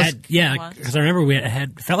 right? That was- Because I remember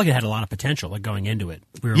felt like it had a lot of potential, like going into it.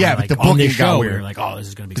 We were Yeah, like, but the on this booking got show, we weird. were like, oh, this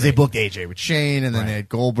is going to be because they great. booked AJ with Shane, and then they had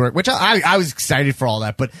Goldberg, which I was excited for all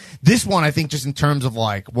that. But this one, I think, just in terms of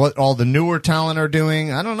like what all the newer talent are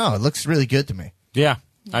doing, I don't know. It looks really good to me. Yeah.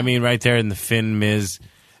 I mean, right there in the Finn Miz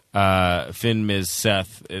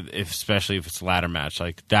Seth, especially if it's a ladder match,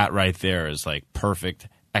 like that right there is like perfect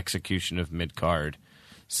execution of mid card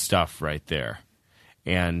stuff right there.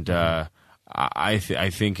 And I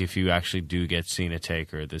think if you actually do get Cena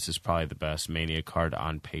Taker, this is probably the best Mania card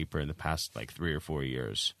on paper in the past like 3 or 4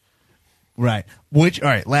 years. Right. All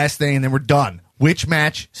right, last thing, and then we're done. Which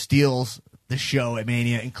match steals the show at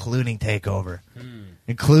Mania, including Takeover?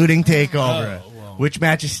 Including Takeover. Which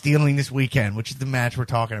match is stealing this weekend? Which is the match we're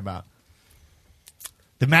talking about?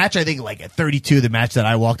 The match, I think, like at 32, the match that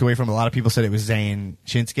I walked away from, a lot of people said it was Zayn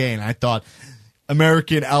Shinsuke, and I thought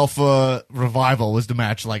American Alpha Revival was the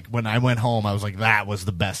match. Like, when I went home, I was like, that was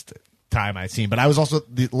the best time I'd seen. But I was also,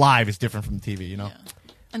 the live is different from TV, you know? Yeah.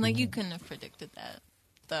 And like you couldn't have predicted that,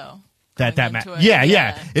 though. That going match. into it.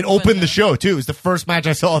 Yeah. It opened When the show, too. It was the first match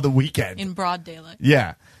I saw of the weekend. in broad daylight.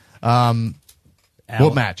 Yeah.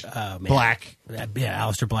 What match? Man. Black. Yeah,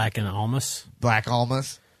 Aleister Black and Almas. Black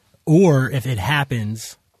Almas. Or if it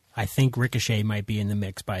happens, I think Ricochet might be in the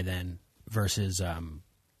mix by then versus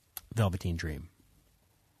Velveteen Dream.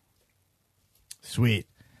 Sweet.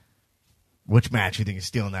 Which match you think is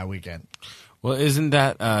stealing that weekend? Well, isn't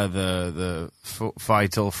that the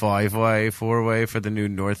Vital 5-way, 4-way for the new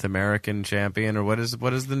North American champion, or what is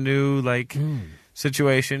the new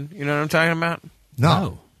situation? You know what I'm talking about?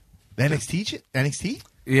 No. NXT?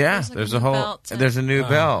 Yeah, There's like a new belt. there's a new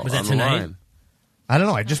belt was that on the tonight? line. I don't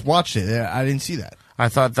know. I just watched it. I didn't see that. I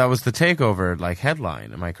thought that was the Takeover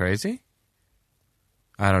headline. Am I crazy?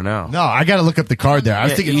 I don't know. No, I got to look up the card there. I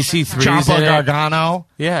was Yeah, thinking EC3's Ciampa in it. Gargano.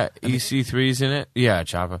 Yeah, EC3's in it. Yeah,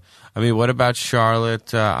 Ciampa. I mean, what about Charlotte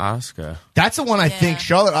Asuka? That's the one I think.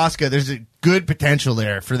 Charlotte Asuka, there's a good potential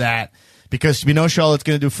there for that because we know Charlotte's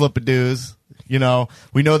going to do flip-a-doos. You know,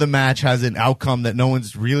 we know the match has an outcome that no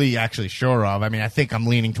one's really actually sure of. I mean, I think I'm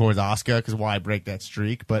leaning towards Asuka because why break that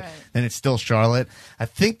streak? But then it's still Charlotte. I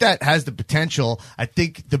think that has the potential. I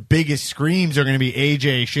think the biggest screams are going to be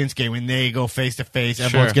AJ Shinsuke when they go face-to-face.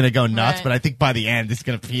 Everyone's going to go nuts. Right. But I think by the end, it's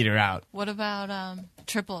going to peter out. What about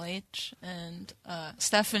Triple H and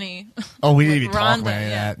Stephanie? Oh, we didn't with even talk Ronda, about any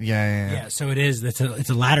of that. Yeah. Yeah, so it is. It's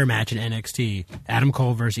a ladder match in NXT. Adam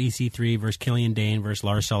Cole versus EC3 versus Killian Dane versus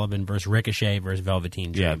Lars Sullivan versus Ricochet versus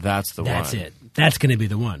Velveteen Dream. Yeah, that's the one. That's it. That's going to be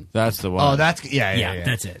the one. That's the one. Oh, that's yeah.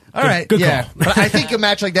 That's it. All right, Good yeah. call. But I think a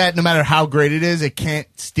match like that, no matter how great it is, it can't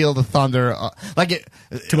steal the thunder.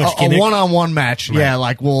 Too much a gimmick? one-on-one match. Yeah,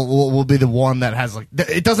 like we'll be the one that has like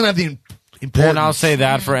it doesn't have the important. And I'll say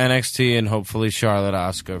that for NXT and hopefully Charlotte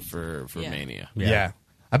Asuka for Mania. Yeah.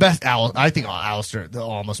 I think Alistair, the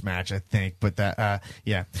almost match, I think. But that,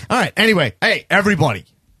 yeah. All right. Anyway, hey, everybody.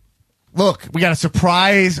 Look, we got a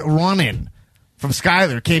surprise run-in from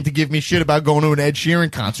Skyler. Came to give me shit about going to an Ed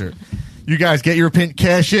Sheeran concert. You guys get your pin,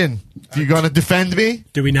 cash in. You going to defend me?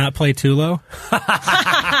 Do we not play Tulo?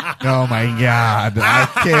 Oh, my God. I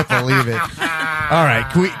can't believe it. All right.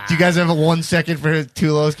 Do you guys have 1 second for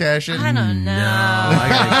Tulo's cash in? I don't know.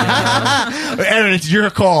 Aaron, it's your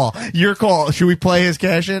call. Your call. Should we play his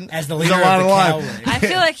cash in? As the leader of the Cowboys. I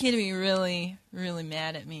feel like he'd be really, really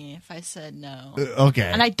mad at me if I said no. Okay.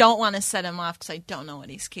 And I don't want to set him off because I don't know what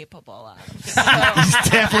he's capable of. So, He's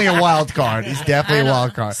definitely a wild card. He's definitely a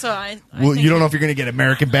wild card. So I Well, think you don't know if you're going to get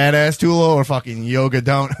American Badass Tulo or fucking Yoga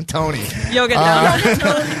Tony. Yoga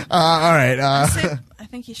Tony. All right. I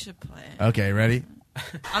think he should play. Okay, ready?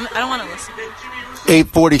 I don't want to listen.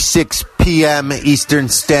 8:46 p.m. Eastern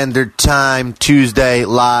Standard Time, Tuesday,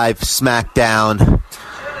 live SmackDown.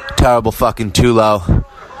 Terrible fucking Tulo.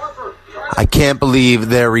 I can't believe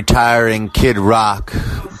they're retiring Kid Rock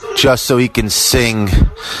just so he can sing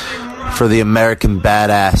for the American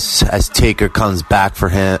Badass as Taker comes back for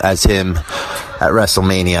him at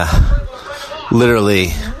WrestleMania.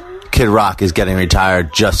 Literally, Kid Rock is getting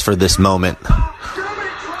retired just for this moment.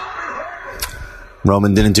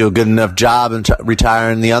 Roman didn't do a good enough job in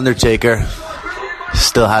retiring The Undertaker.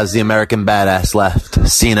 Still has the American Badass left.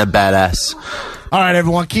 Cena Badass. All right,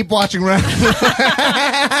 everyone, keep watching wrestling.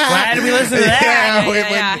 Why did we listen to that?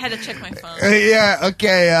 Yeah, I had to check my phone. Yeah,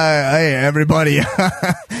 okay. Hey, everybody.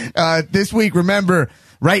 This week, remember,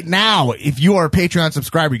 right now, if you are a Patreon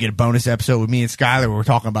subscriber, you get a bonus episode with me and Skyler where we're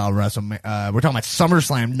talking about we're talking about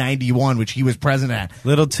SummerSlam 91, which he was present at.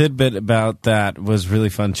 Little tidbit about that was really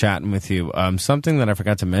fun chatting with you. Something that I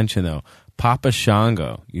forgot to mention, though. Papa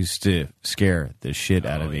Shango used to scare the shit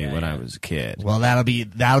out of me when I was a kid. Well, that'll be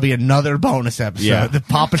another bonus episode. Yeah. The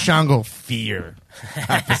Papa Shango fear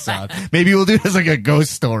episode. Maybe we'll do this like a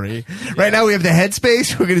ghost story. Right now we have the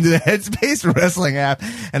Headspace. We're going to do the Headspace wrestling app,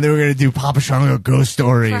 and then we're going to do Papa Shango ghost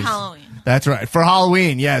stories. For Halloween. That's right. For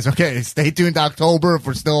Halloween, yes. Okay, stay tuned to October if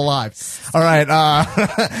we're still alive. All right.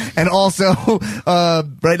 And also,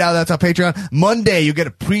 right now that's our Patreon. Monday, you get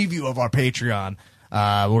a preview of our Patreon.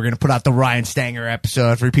 We're going to put out the Ryan Stanger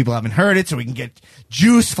episode for people who haven't heard it so we can get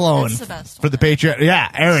juice flowing That's the best for the Patreon. Yeah,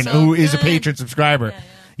 Aaron, So who is a good. patron subscriber.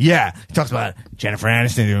 Yeah. He talks about Jennifer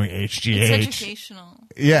Aniston doing HGH. It's educational.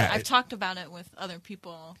 Yeah. I've talked about it with other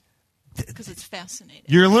people because it's fascinating.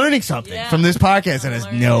 You're learning something Yeah. from this podcast that I'm has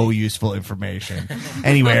learning. no useful information.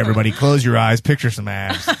 Anyway, everybody, close your eyes, picture some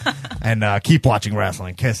abs, and keep watching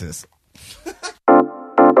wrestling. Kisses.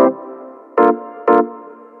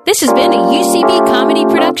 This has been a UCB Comedy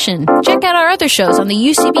production. Check out our other shows on the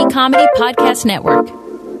UCB Comedy Podcast Network.